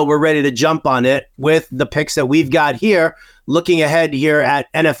 we're ready to jump on it with the picks that we've got here. Looking ahead here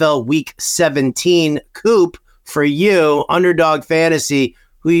at NFL Week 17, Coop, for you, Underdog Fantasy,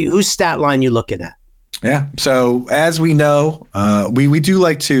 whose stat line you looking at? Yeah. So as we know, we do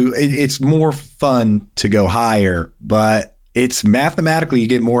like to. It's more fun to go higher, but it's mathematically you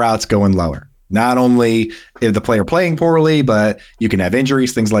get more outs going lower. Not only is the player playing poorly, but you can have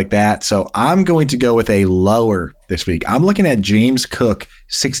injuries, things like that. So I'm going to go with a lower this week. I'm looking at James Cook,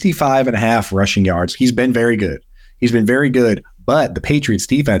 65.5 rushing yards. He's been very good. But the Patriots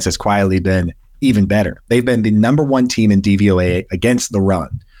defense has quietly been even better. They've been the number one team in DVOA against the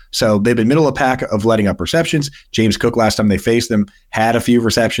run. So they've been middle of the pack of letting up receptions. James Cook, last time they faced them, had a few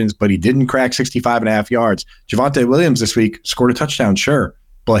receptions, but he didn't crack 65.5 yards. Javonte Williams this week scored a touchdown, sure,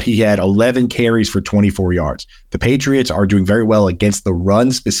 but he had 11 carries for 24 yards. The Patriots are doing very well against the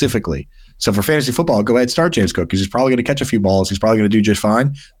run specifically. So for fantasy football, go ahead and start James Cook because he's probably going to catch a few balls. He's probably going to do just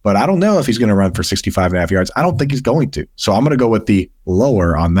fine, but I don't know if he's going to run for 65.5 yards. I don't think he's going to. So I'm going to go with the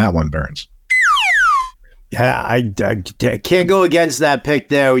lower on that one, Burns. Yeah, I can't go against that pick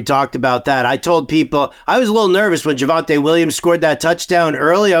there. We talked about that. I told people I was a little nervous when Javonte Williams scored that touchdown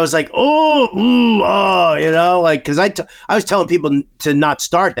early. I was like, like because I was telling people to not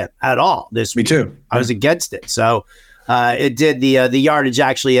start him at all this week. Me too. I was against it. So it did. The yardage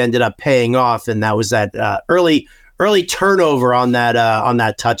actually ended up paying off, and that was that early turnover on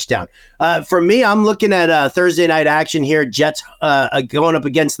that touchdown. For me, I'm looking at Thursday night action here. Jets going up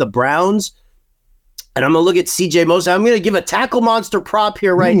against the Browns. And I'm going to look at C.J. Mosley. I'm going to give a tackle monster prop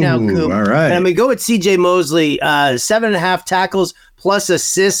here right now, Coop. All right. And I'm going to go with C.J. Mosley, 7.5 tackles plus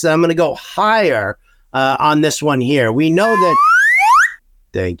assists. I'm going to go higher on this one here. We know that.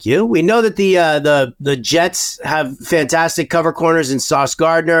 Thank you. We know that the Jets have fantastic cover corners in Sauce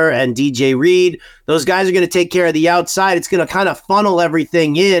Gardner and DJ Reed. Those guys are going to take care of the outside. It's going to kind of funnel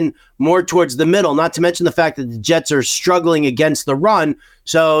everything in more towards the middle, not to mention the fact that the Jets are struggling against the run.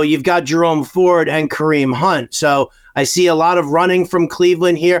 So you've got Jerome Ford and Kareem Hunt. So I see a lot of running from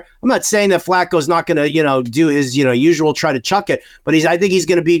Cleveland here. I'm not saying that Flacco's not going to, do his, usual try to chuck it, but I think he's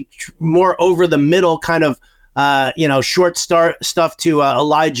going to be more over the middle kind of, short stuff to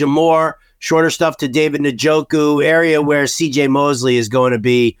Elijah Moore, shorter stuff to David Njoku, area where C.J. Mosley is going to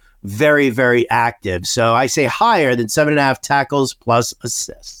be very, very active. So I say higher than 7.5 tackles plus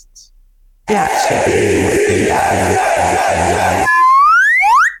assists. Boom!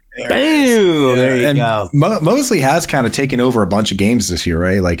 There you go. Mosley has kind of taken over a bunch of games this year,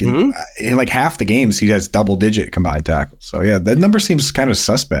 right? Like in like half the games, he has double-digit combined tackles. So yeah, that number seems kind of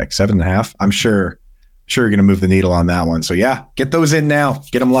suspect. 7.5. I'm sure you're going to move the needle on that one. So yeah, get those in now.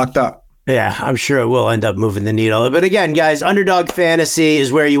 Get them locked up. Yeah, I'm sure it will end up moving the needle. But again, guys, Underdog Fantasy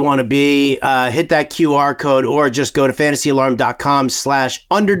is where you want to be. Hit that QR code or just go to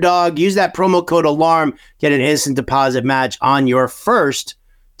fantasyalarm.com/underdog. Use that promo code ALARM. Get an instant deposit match on your first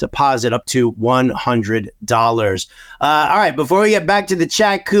deposit up to $100. All right, before we get back to the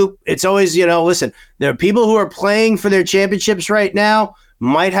chat, Coop, it's always, listen, there are people who are playing for their championships right now,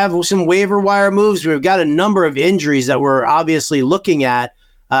 might have some waiver wire moves. We've got a number of injuries that we're obviously looking at.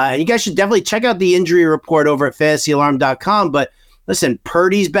 And you guys should definitely check out the injury report over at fantasyalarm.com. But listen,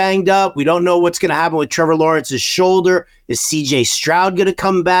 Purdy's banged up. We don't know what's going to happen with Trevor Lawrence's shoulder. Is CJ Stroud going to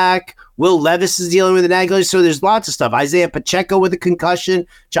come back? Will Levis is dealing with an ankle. So there's lots of stuff. Isaiah Pacheco with a concussion.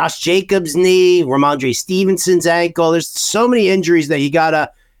 Josh Jacobs' knee. Ramondre Stevenson's ankle. There's so many injuries that you got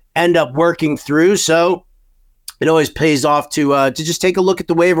to end up working through. So it always pays off to just take a look at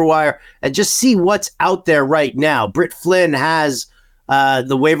the waiver wire and just see what's out there right now. Britt Flynn has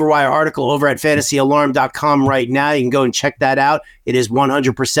the waiver wire article over at fantasyalarm.com right now. You can go and check that out. It is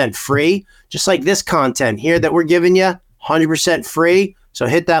 100% free, just like this content here that we're giving you, 100% free. So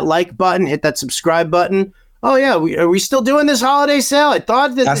hit that like button, hit that subscribe button. Oh, yeah. Are we still doing this holiday sale? I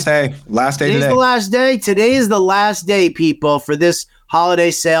thought that last day today's the last day. Today is the last day, people, for this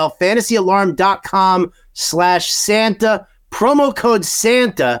holiday sale. Fantasyalarm.com/Santa. Promo code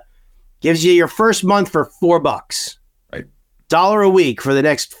Santa gives you your first month for $4. Right. $1 a week for the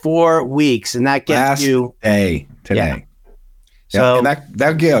next 4 weeks. And that gets you day today. Yeah. So and that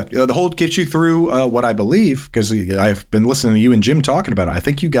the whole gets you through what I believe, because I've been listening to you and Jim talking about it. I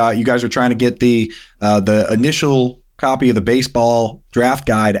think you guys are trying to get the initial copy of the baseball draft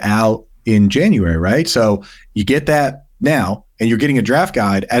guide out in January, right? So you get that now, and you're getting a draft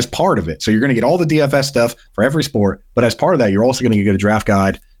guide as part of it. So you're going to get all the DFS stuff for every sport, but as part of that, you're also going to get a draft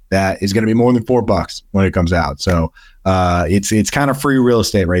guide that is going to be more than $4 when it comes out. So it's kind of free real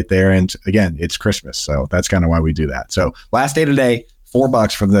estate right there. And again, it's Christmas, so that's kind of why we do that. So last day today,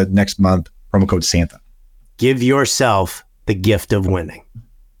 $4 for the next month. Promo code Santa. Give yourself the gift of winning.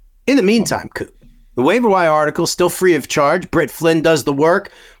 In the meantime, Coop, the waiver wire article still free of charge. Britt Flynn does the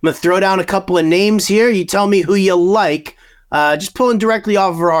work. I'm going to throw down a couple of names here. You tell me who you like. Just pulling directly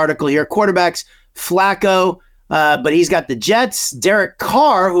off of her article here. Quarterbacks, Flacco, but he's got the Jets. Derek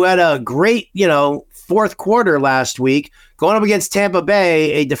Carr, who had a great, fourth quarter last week, going up against Tampa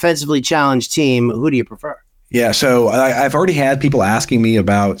Bay, a defensively challenged team. Who do you prefer? Yeah, so I've already had people asking me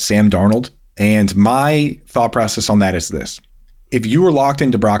about Sam Darnold, and my thought process on that is this. If you were locked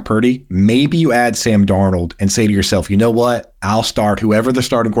into Brock Purdy, maybe you add Sam Darnold and say to yourself, you know what? I'll start whoever the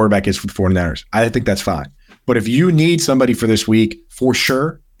starting quarterback is for the 49ers. I think that's fine. But if you need somebody for this week, for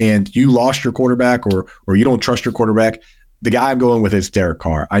sure, and you lost your quarterback or you don't trust your quarterback, the guy I'm going with is Derek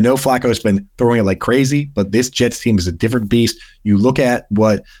Carr. I know Flacco's been throwing it like crazy, but this Jets team is a different beast. You look at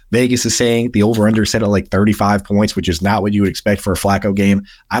what Vegas is saying, the over-under set at like 35 points, which is not what you would expect for a Flacco game.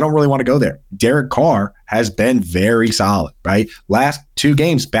 I don't really want to go there. Derek Carr has been very solid, right? Last 2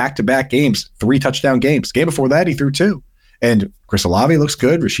 games, back-to-back games, 3 touchdown games. Game before that, he threw 2. And Chris Olave looks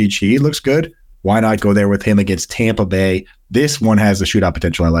good. Rashid Shaheed looks good. Why not go there with him against Tampa Bay? This one has the shootout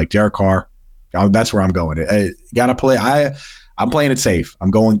potential. I like Derek Carr. That's where I'm going. Gotta play. I'm playing it safe.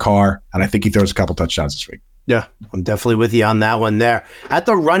 I'm going Carr, and I think he throws a couple touchdowns this week. Yeah, I'm definitely with you on that one there. At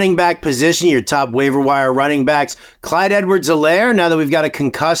the running back position, your top waiver wire running backs, Clyde Edwards-Helaire. Now that we've got a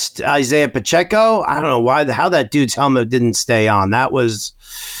concussed Isaiah Pacheco, I don't know how that dude's helmet didn't stay on. That was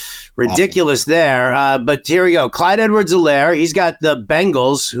ridiculous there. But here we go. Clyde Edwards-Helaire. He's got the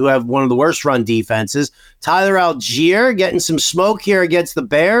Bengals, who have one of the worst run defenses. Tyler Algier getting some smoke here against the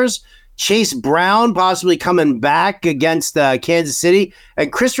Bears. Chase Brown possibly coming back against Kansas City,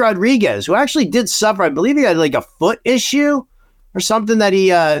 and Chris Rodriguez, who actually did suffer. I believe he had like a foot issue or something that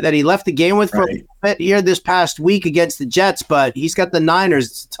he left the game with for a bit here this past week against the Jets. But he's got the Niners.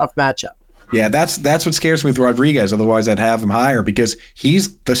 It's a tough matchup. Yeah, that's what scares me with Rodriguez. Otherwise, I'd have him higher because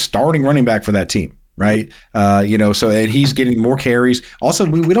he's the starting running back for that team. Right. And he's getting more carries. Also,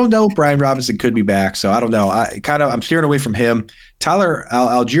 we don't know if Brian Robinson could be back. So I don't know. I'm steering away from him. Tyler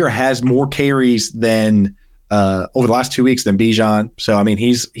Algier has more carries than over the last 2 weeks than Bijan. So, I mean,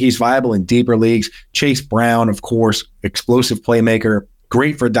 he's viable in deeper leagues. Chase Brown, of course, explosive playmaker,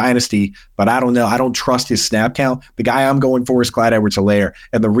 great for dynasty, but I don't know. I don't trust his snap count. The guy I'm going for is Clyde Edwards-Helaire.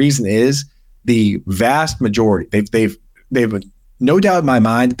 And the reason is the vast majority, they've no doubt in my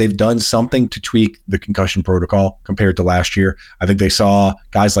mind, they've done something to tweak the concussion protocol compared to last year. I think they saw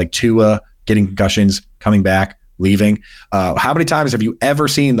guys like Tua getting concussions, coming back, leaving. How many times have you ever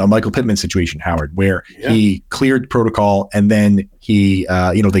seen the Michael Pittman situation, Howard, where he cleared protocol and then he,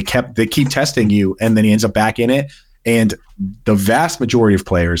 they keep testing you and then he ends up back in it? And the vast majority of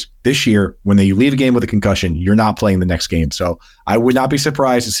players this year, when they leave a game with a concussion, you're not playing the next game. So I would not be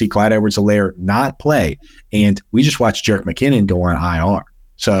surprised to see Clyde Edwards-Helaire not play. And we just watched Jerick McKinnon go on IR.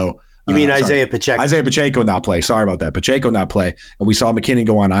 So you mean Isaiah Pacheco? Isaiah Pacheco not play. Sorry about that. Pacheco not play. And we saw McKinnon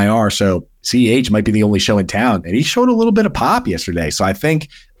go on IR. So CH might be the only show in town. And he showed a little bit of pop yesterday. So I think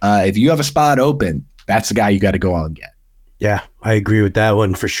if you have a spot open, that's the guy you got to go out and get. Yeah, I agree with that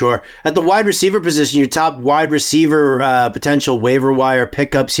one for sure. At the wide receiver position, your top wide receiver potential waiver wire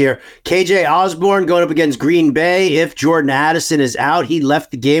pickups here. KJ Osborne going up against Green Bay. If Jordan Addison is out, he left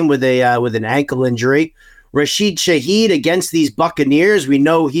the game with an ankle injury. Rashid Shaheed against these Buccaneers. We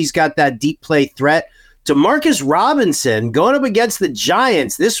know he's got that deep play threat. Demarcus Robinson going up against the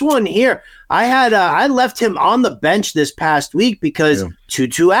Giants. This one here, I left him on the bench this past week because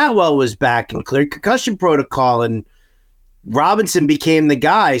Tutu Atwell was back and cleared concussion protocol, and Robinson became the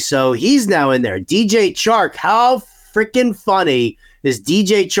guy, so he's now in there. DJ Chark, how freaking funny is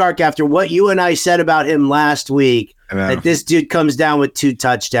DJ Chark after what you and I said about him last week, that this dude comes down with 2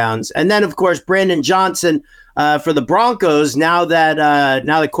 touchdowns. And then, of course, Brandon Johnson for the Broncos, now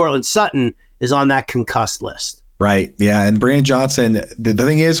that Cortland Sutton is on that concussed list. Right. Yeah. And Brandon Johnson, the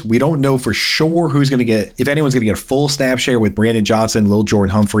thing is, we don't know for sure who's going to get, if anyone's going to get a full snap share with Brandon Johnson, Lil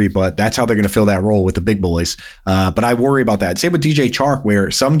Jordan Humphrey, but that's how they're going to fill that role with the big boys. But I worry about that. Same with DJ Chark, where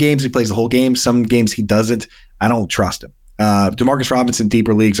some games he plays the whole game, some games he doesn't. I don't trust him. Demarcus Robinson,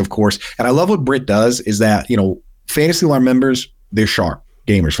 deeper leagues, of course. And I love what Britt does is that, Fantasy Alarm members, they're sharp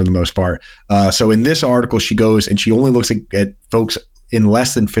gamers for the most part. So in this article, she goes and she only looks at folks in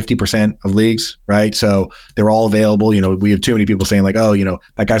less than 50% of leagues, right? So they're all available. We have too many people saying like, oh,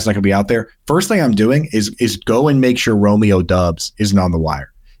 that guy's not going to be out there. First thing I'm doing is go and make sure Romeo Doubs isn't on the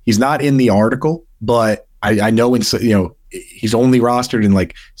wire. He's not in the article, but I know he's only rostered in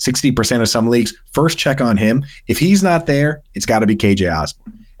like 60% of some leagues. First check on him. If he's not there, it's got to be KJ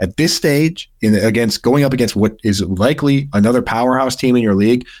Osborne. At this stage, going up against what is likely another powerhouse team in your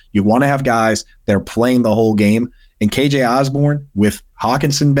league, you want to have guys that are playing the whole game. And KJ Osborne, with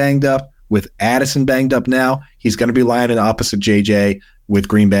Hawkinson banged up, with Addison banged up now, he's going to be lying in opposite JJ with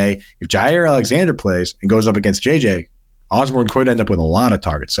Green Bay. If Jair Alexander plays and goes up against JJ, Osborne could end up with a lot of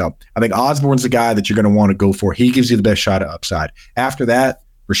targets. So I think Osborne's the guy that you're going to want to go for. He gives you the best shot at upside. After that,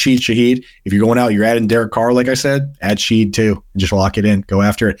 Rashid Shaheed. If you're going out, you're adding Derek Carr, like I said, add Shaheed too, and just lock it in. Go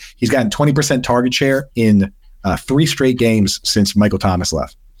after it. He's gotten 20% target share in 3 straight games since Michael Thomas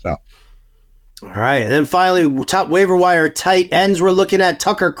left. So. All right. And then finally, top waiver wire tight ends. We're looking at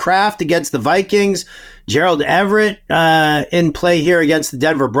Tucker Kraft against the Vikings, Gerald Everett in play here against the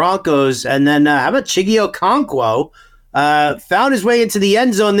Denver Broncos. And then how about Chiggy Okonkwo? Found his way into the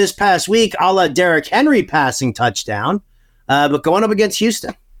end zone this past week, a la Derrick Henry passing touchdown, but going up against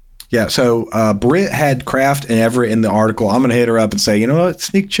Houston. Yeah, so Britt had Kraft and Everett in the article. I'm going to hit her up and say, you know what,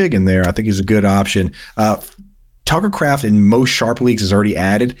 sneak Chig in there. I think he's a good option. Tucker Kraft in most sharp leagues is already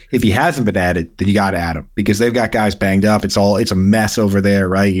added. If he hasn't been added, then you got to add him because they've got guys banged up. It's a mess over there,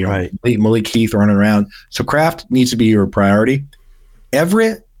 right? Malik Heath running around. So Kraft needs to be your priority.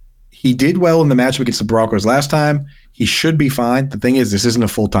 Everett, he did well in the matchup against the Broncos last time. He should be fine. The thing is, this isn't a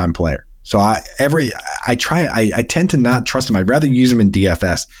full-time player. So I tend to not trust him. I'd rather use him in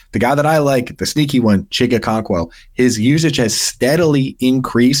DFS. The guy that I like, the sneaky one, Chig Okonkwo, his usage has steadily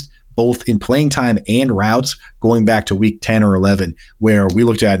increased both in playing time and routes going back to week 10 or 11, where we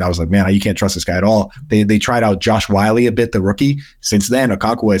looked at it and I was like, man, you can't trust this guy at all. They tried out Josh Wiley a bit, the rookie. Since then,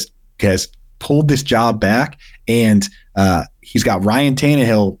 Okonkwo has pulled this job back, and he's got Ryan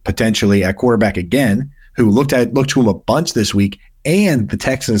Tannehill potentially at quarterback again, who looked to him a bunch this week. And the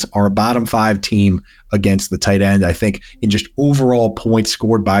Texans are a bottom 5 team against the tight end. I think in just overall points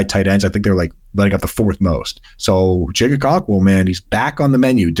scored by tight ends, I think they're like letting up the 4th most. So Chig Okonkwo, man, he's back on the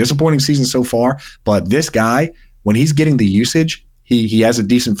menu. Disappointing season so far, but this guy, when he's getting the usage, he has a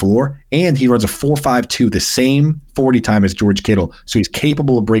decent floor, and he runs a 4.52, the same 40 time as George Kittle. So he's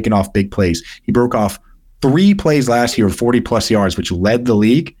capable of breaking off big plays. He broke off 3 plays last year of 40-plus yards, which led the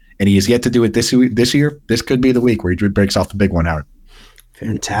league, and he has yet to do it this year. This could be the week where he breaks off the big one, Howard.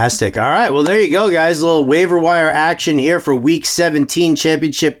 Fantastic. All right. Well, there you go, guys. A little waiver wire action here for Week 17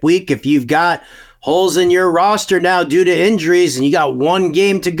 championship week. If you've got holes in your roster now due to injuries and you got one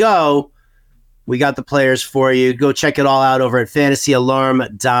game to go, we got the players for you. Go check it all out over at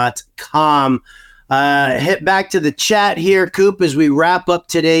fantasyalarm.com. Hit back to the chat here, Coop, as we wrap up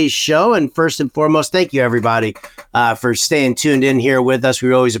today's show. And first and foremost, thank you, everybody, for staying tuned in here with us.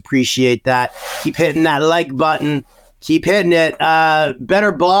 We always appreciate that. Keep hitting that like button. Keep hitting it.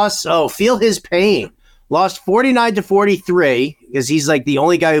 Better Boss. Oh, feel his pain. Lost 49-43 because he's like the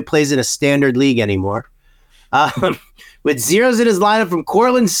only guy who plays in a standard league anymore. With zeros in his lineup from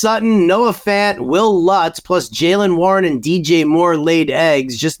Cortland Sutton, Noah Fant, Will Lutz, plus Jalen Warren and DJ Moore laid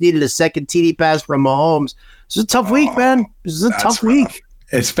eggs. Just needed a second TD pass from Mahomes. This is a tough week, man. This is a tough week.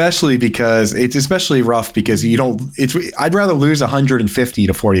 Especially because it's especially rough because I'd rather lose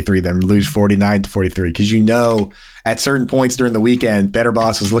 150-43 than lose 49-43 because at certain points during the weekend, Better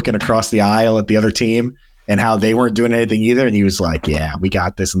Boss was looking across the aisle at the other team and how they weren't doing anything either. And he was like, yeah, we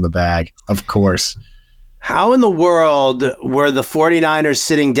got this in the bag. Of course. How in the world were the 49ers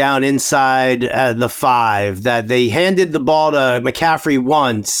sitting down inside the 5 that they handed the ball to McCaffrey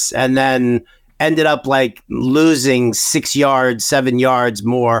once and then ended up like losing 6 yards, 7 yards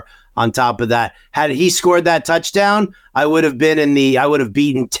more on top of that? Had he scored that touchdown, I would have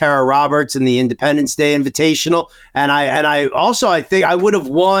beaten Tara Roberts in the Independence Day Invitational. And I think I would have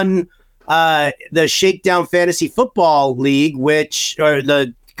won the Shakedown Fantasy Football League,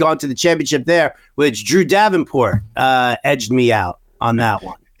 gone to the championship there, which Drew Davenport edged me out on that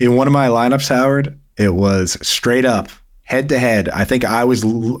one. In one of my lineups, Howard, it was straight up head to head. I think I was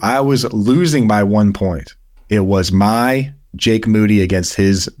losing by 1 point. It was my Jake Moody against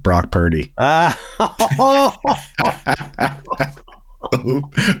his Brock Purdy.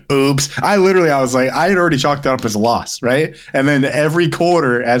 Oops. I was like, I had already chalked that up as a loss, right? And then every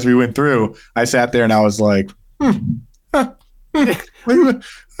quarter as we went through, I sat there and I was like,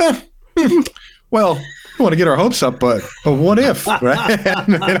 well, we want to get our hopes up, but what if, right?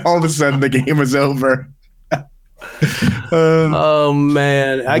 And then all of a sudden the game was over. Oh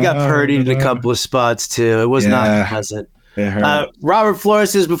man, I got Purdy in a couple of spots too. It was not pleasant. Robert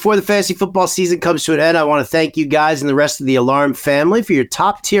Flores says, before the fantasy football season comes to an end, I want to thank you guys and the rest of the Alarm family for your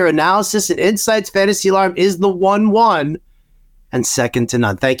top tier analysis and insights. Fantasy Alarm is the 1-1 and second to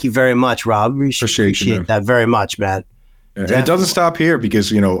none. Thank you very much, Rob. We appreciate that very much, man. Yeah. It doesn't stop here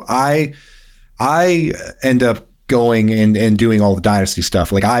because I end up going and doing all the dynasty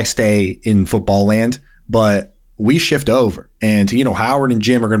stuff. Like I stay in football land, but we shift over, and Howard and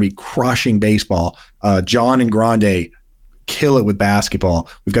Jim are going to be crushing baseball. John and Grande kill it with basketball.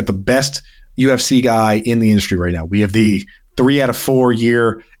 We've got the best UFC guy in the industry right now. We have the 3 out of 4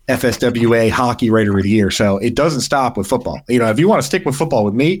 year FSWA Hockey Writer of the Year. So it doesn't stop with football. If you want to stick with football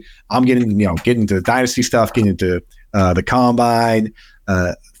with me, I'm getting into the dynasty stuff, getting into the combine,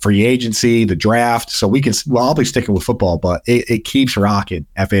 free agency, the draft. So I'll be sticking with football, but it keeps rocking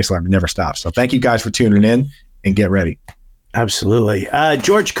at Fantasy Alarm. It never stops. So thank you guys for tuning in and get ready. Absolutely.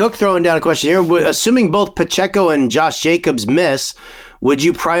 George Cook throwing down a question here. Assuming both Pacheco and Josh Jacobs miss, would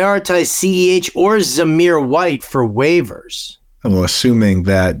you prioritize CEH or Zamir White for waivers? Well, assuming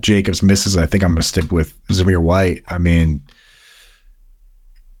that Jacobs misses, I think I'm going to stick with Zamir White. I mean,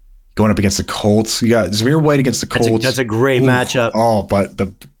 going up against the Colts, you got Zamir White against the Colts. That's a great matchup. Oh, but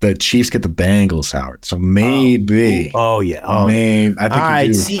the Chiefs get the Bengals, Howard. So maybe. Oh yeah. I think. All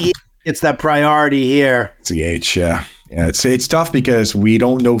right, CEH gets that priority here. CEH, yeah. It's tough because we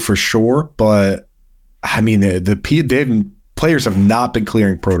don't know for sure, but I mean the players have not been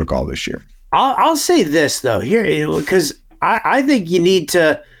clearing protocol this year. I'll say this though here because I think you need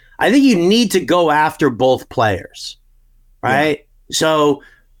to. I think you need to go after both players, right? Yeah. So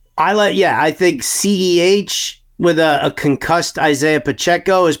I think CEH with a concussed Isaiah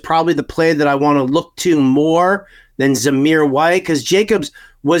Pacheco is probably the play that I want to look to more than Zamir White, because Jacobs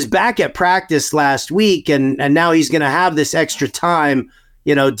was back at practice last week, and now he's going to have this extra time,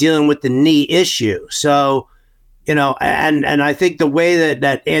 dealing with the knee issue. So, and I think the way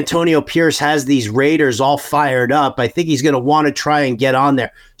that Antonio Pierce has these Raiders all fired up, I think he's going to want to try and get on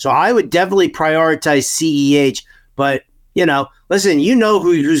there. So I would definitely prioritize CEH, but listen,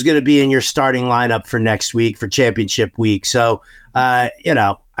 who's going to be in your starting lineup for next week, for championship week. So, I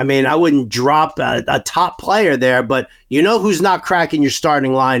wouldn't drop a top player there, but who's not cracking your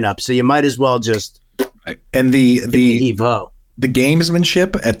starting lineup. So you might as well just. And the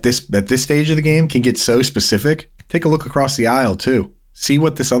gamesmanship at this stage of the game can get so specific. Take a look across the aisle too. See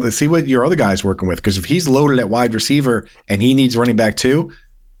what your other guy's working with. Because if he's loaded at wide receiver and he needs running back too,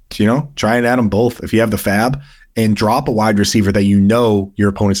 try and add them both if you have the fab. And drop a wide receiver that your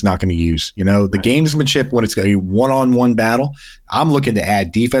opponent's not going to use. The gamesmanship, when it's a one-on-one battle, I'm looking to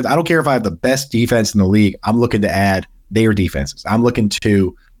add defense. I don't care if I have the best defense in the league. I'm looking to add their defenses. I'm looking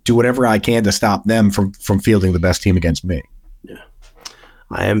to do whatever I can to stop them from fielding the best team against me. Yeah,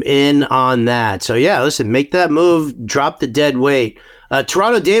 I am in on that. So, yeah, listen, make that move. Drop the dead weight.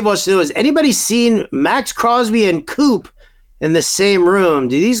 Toronto Dave wants to know, has anybody seen Max Crosby and Coop in the same room?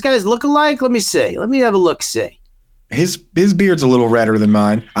 Do these guys look alike? Let me see. Let me have a look-see. His beard's a little redder than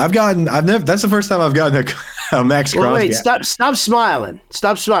mine. That's the first time I've gotten a Max Crosby. Wait, stop smiling.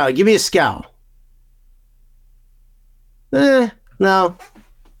 Stop smiling. Give me a scowl. No.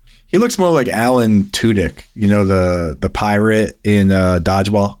 He looks more like Alan Tudyk, the pirate in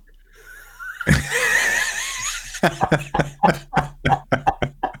Dodgeball.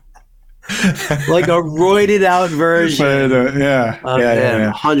 Like a roided out version. Yeah.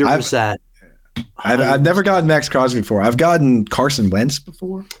 100%. I've never gotten Max Crosby before. I've gotten Carson Wentz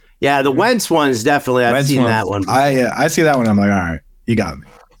before. Yeah, the Wentz one's definitely. I've seen that one. I see that one. I'm like, all right, you got me.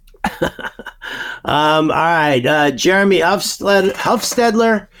 All right. Jeremy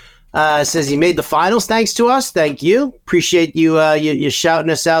Huffstedler says he made the finals thanks to us. Thank you. Appreciate you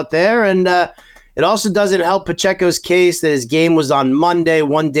shouting us out there. And it also doesn't help Pacheco's case that his game was on Monday,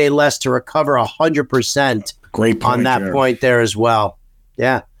 one day less to recover 100%. Great point on that Jared. Point there as well.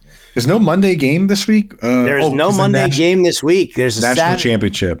 Yeah. There's no Monday game this week? There's no Monday game this week. There's a National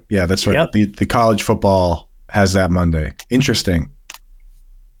Championship. Yeah, that's right. Yep. The college football has that Monday. Interesting.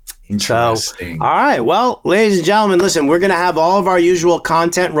 So, all right. Well, ladies and gentlemen, listen, we're going to have all of our usual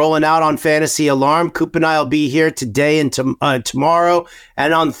content rolling out on Fantasy Alarm. Coop and I will be here today and tomorrow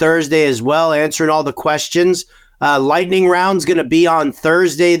and on Thursday as well, answering all the questions. Lightning round's going to be on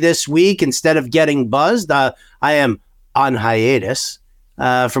Thursday this week instead of getting buzzed. I am on hiatus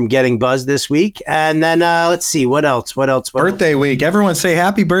from getting buzzed this week. And then let's see, what else? Birthday week. Everyone say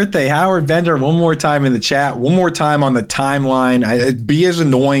happy birthday, Howard Bender, one more time in the chat, one more time on the timeline. Be as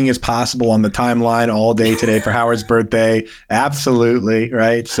annoying as possible on the timeline all day today for Howard's birthday. Absolutely,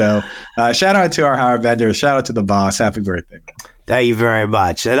 right? So shout out to our Howard Bender. Shout out to the boss. Happy birthday. Thank you very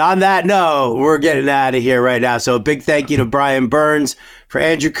much. And on that note, we're getting out of here right now. So a big thank you to Brian Burns. For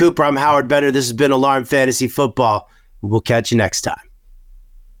Andrew Cooper, I'm Howard Bender. This has been Alarm Fantasy Football. We'll catch you next time.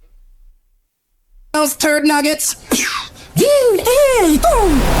 Those turd nuggets. Boom.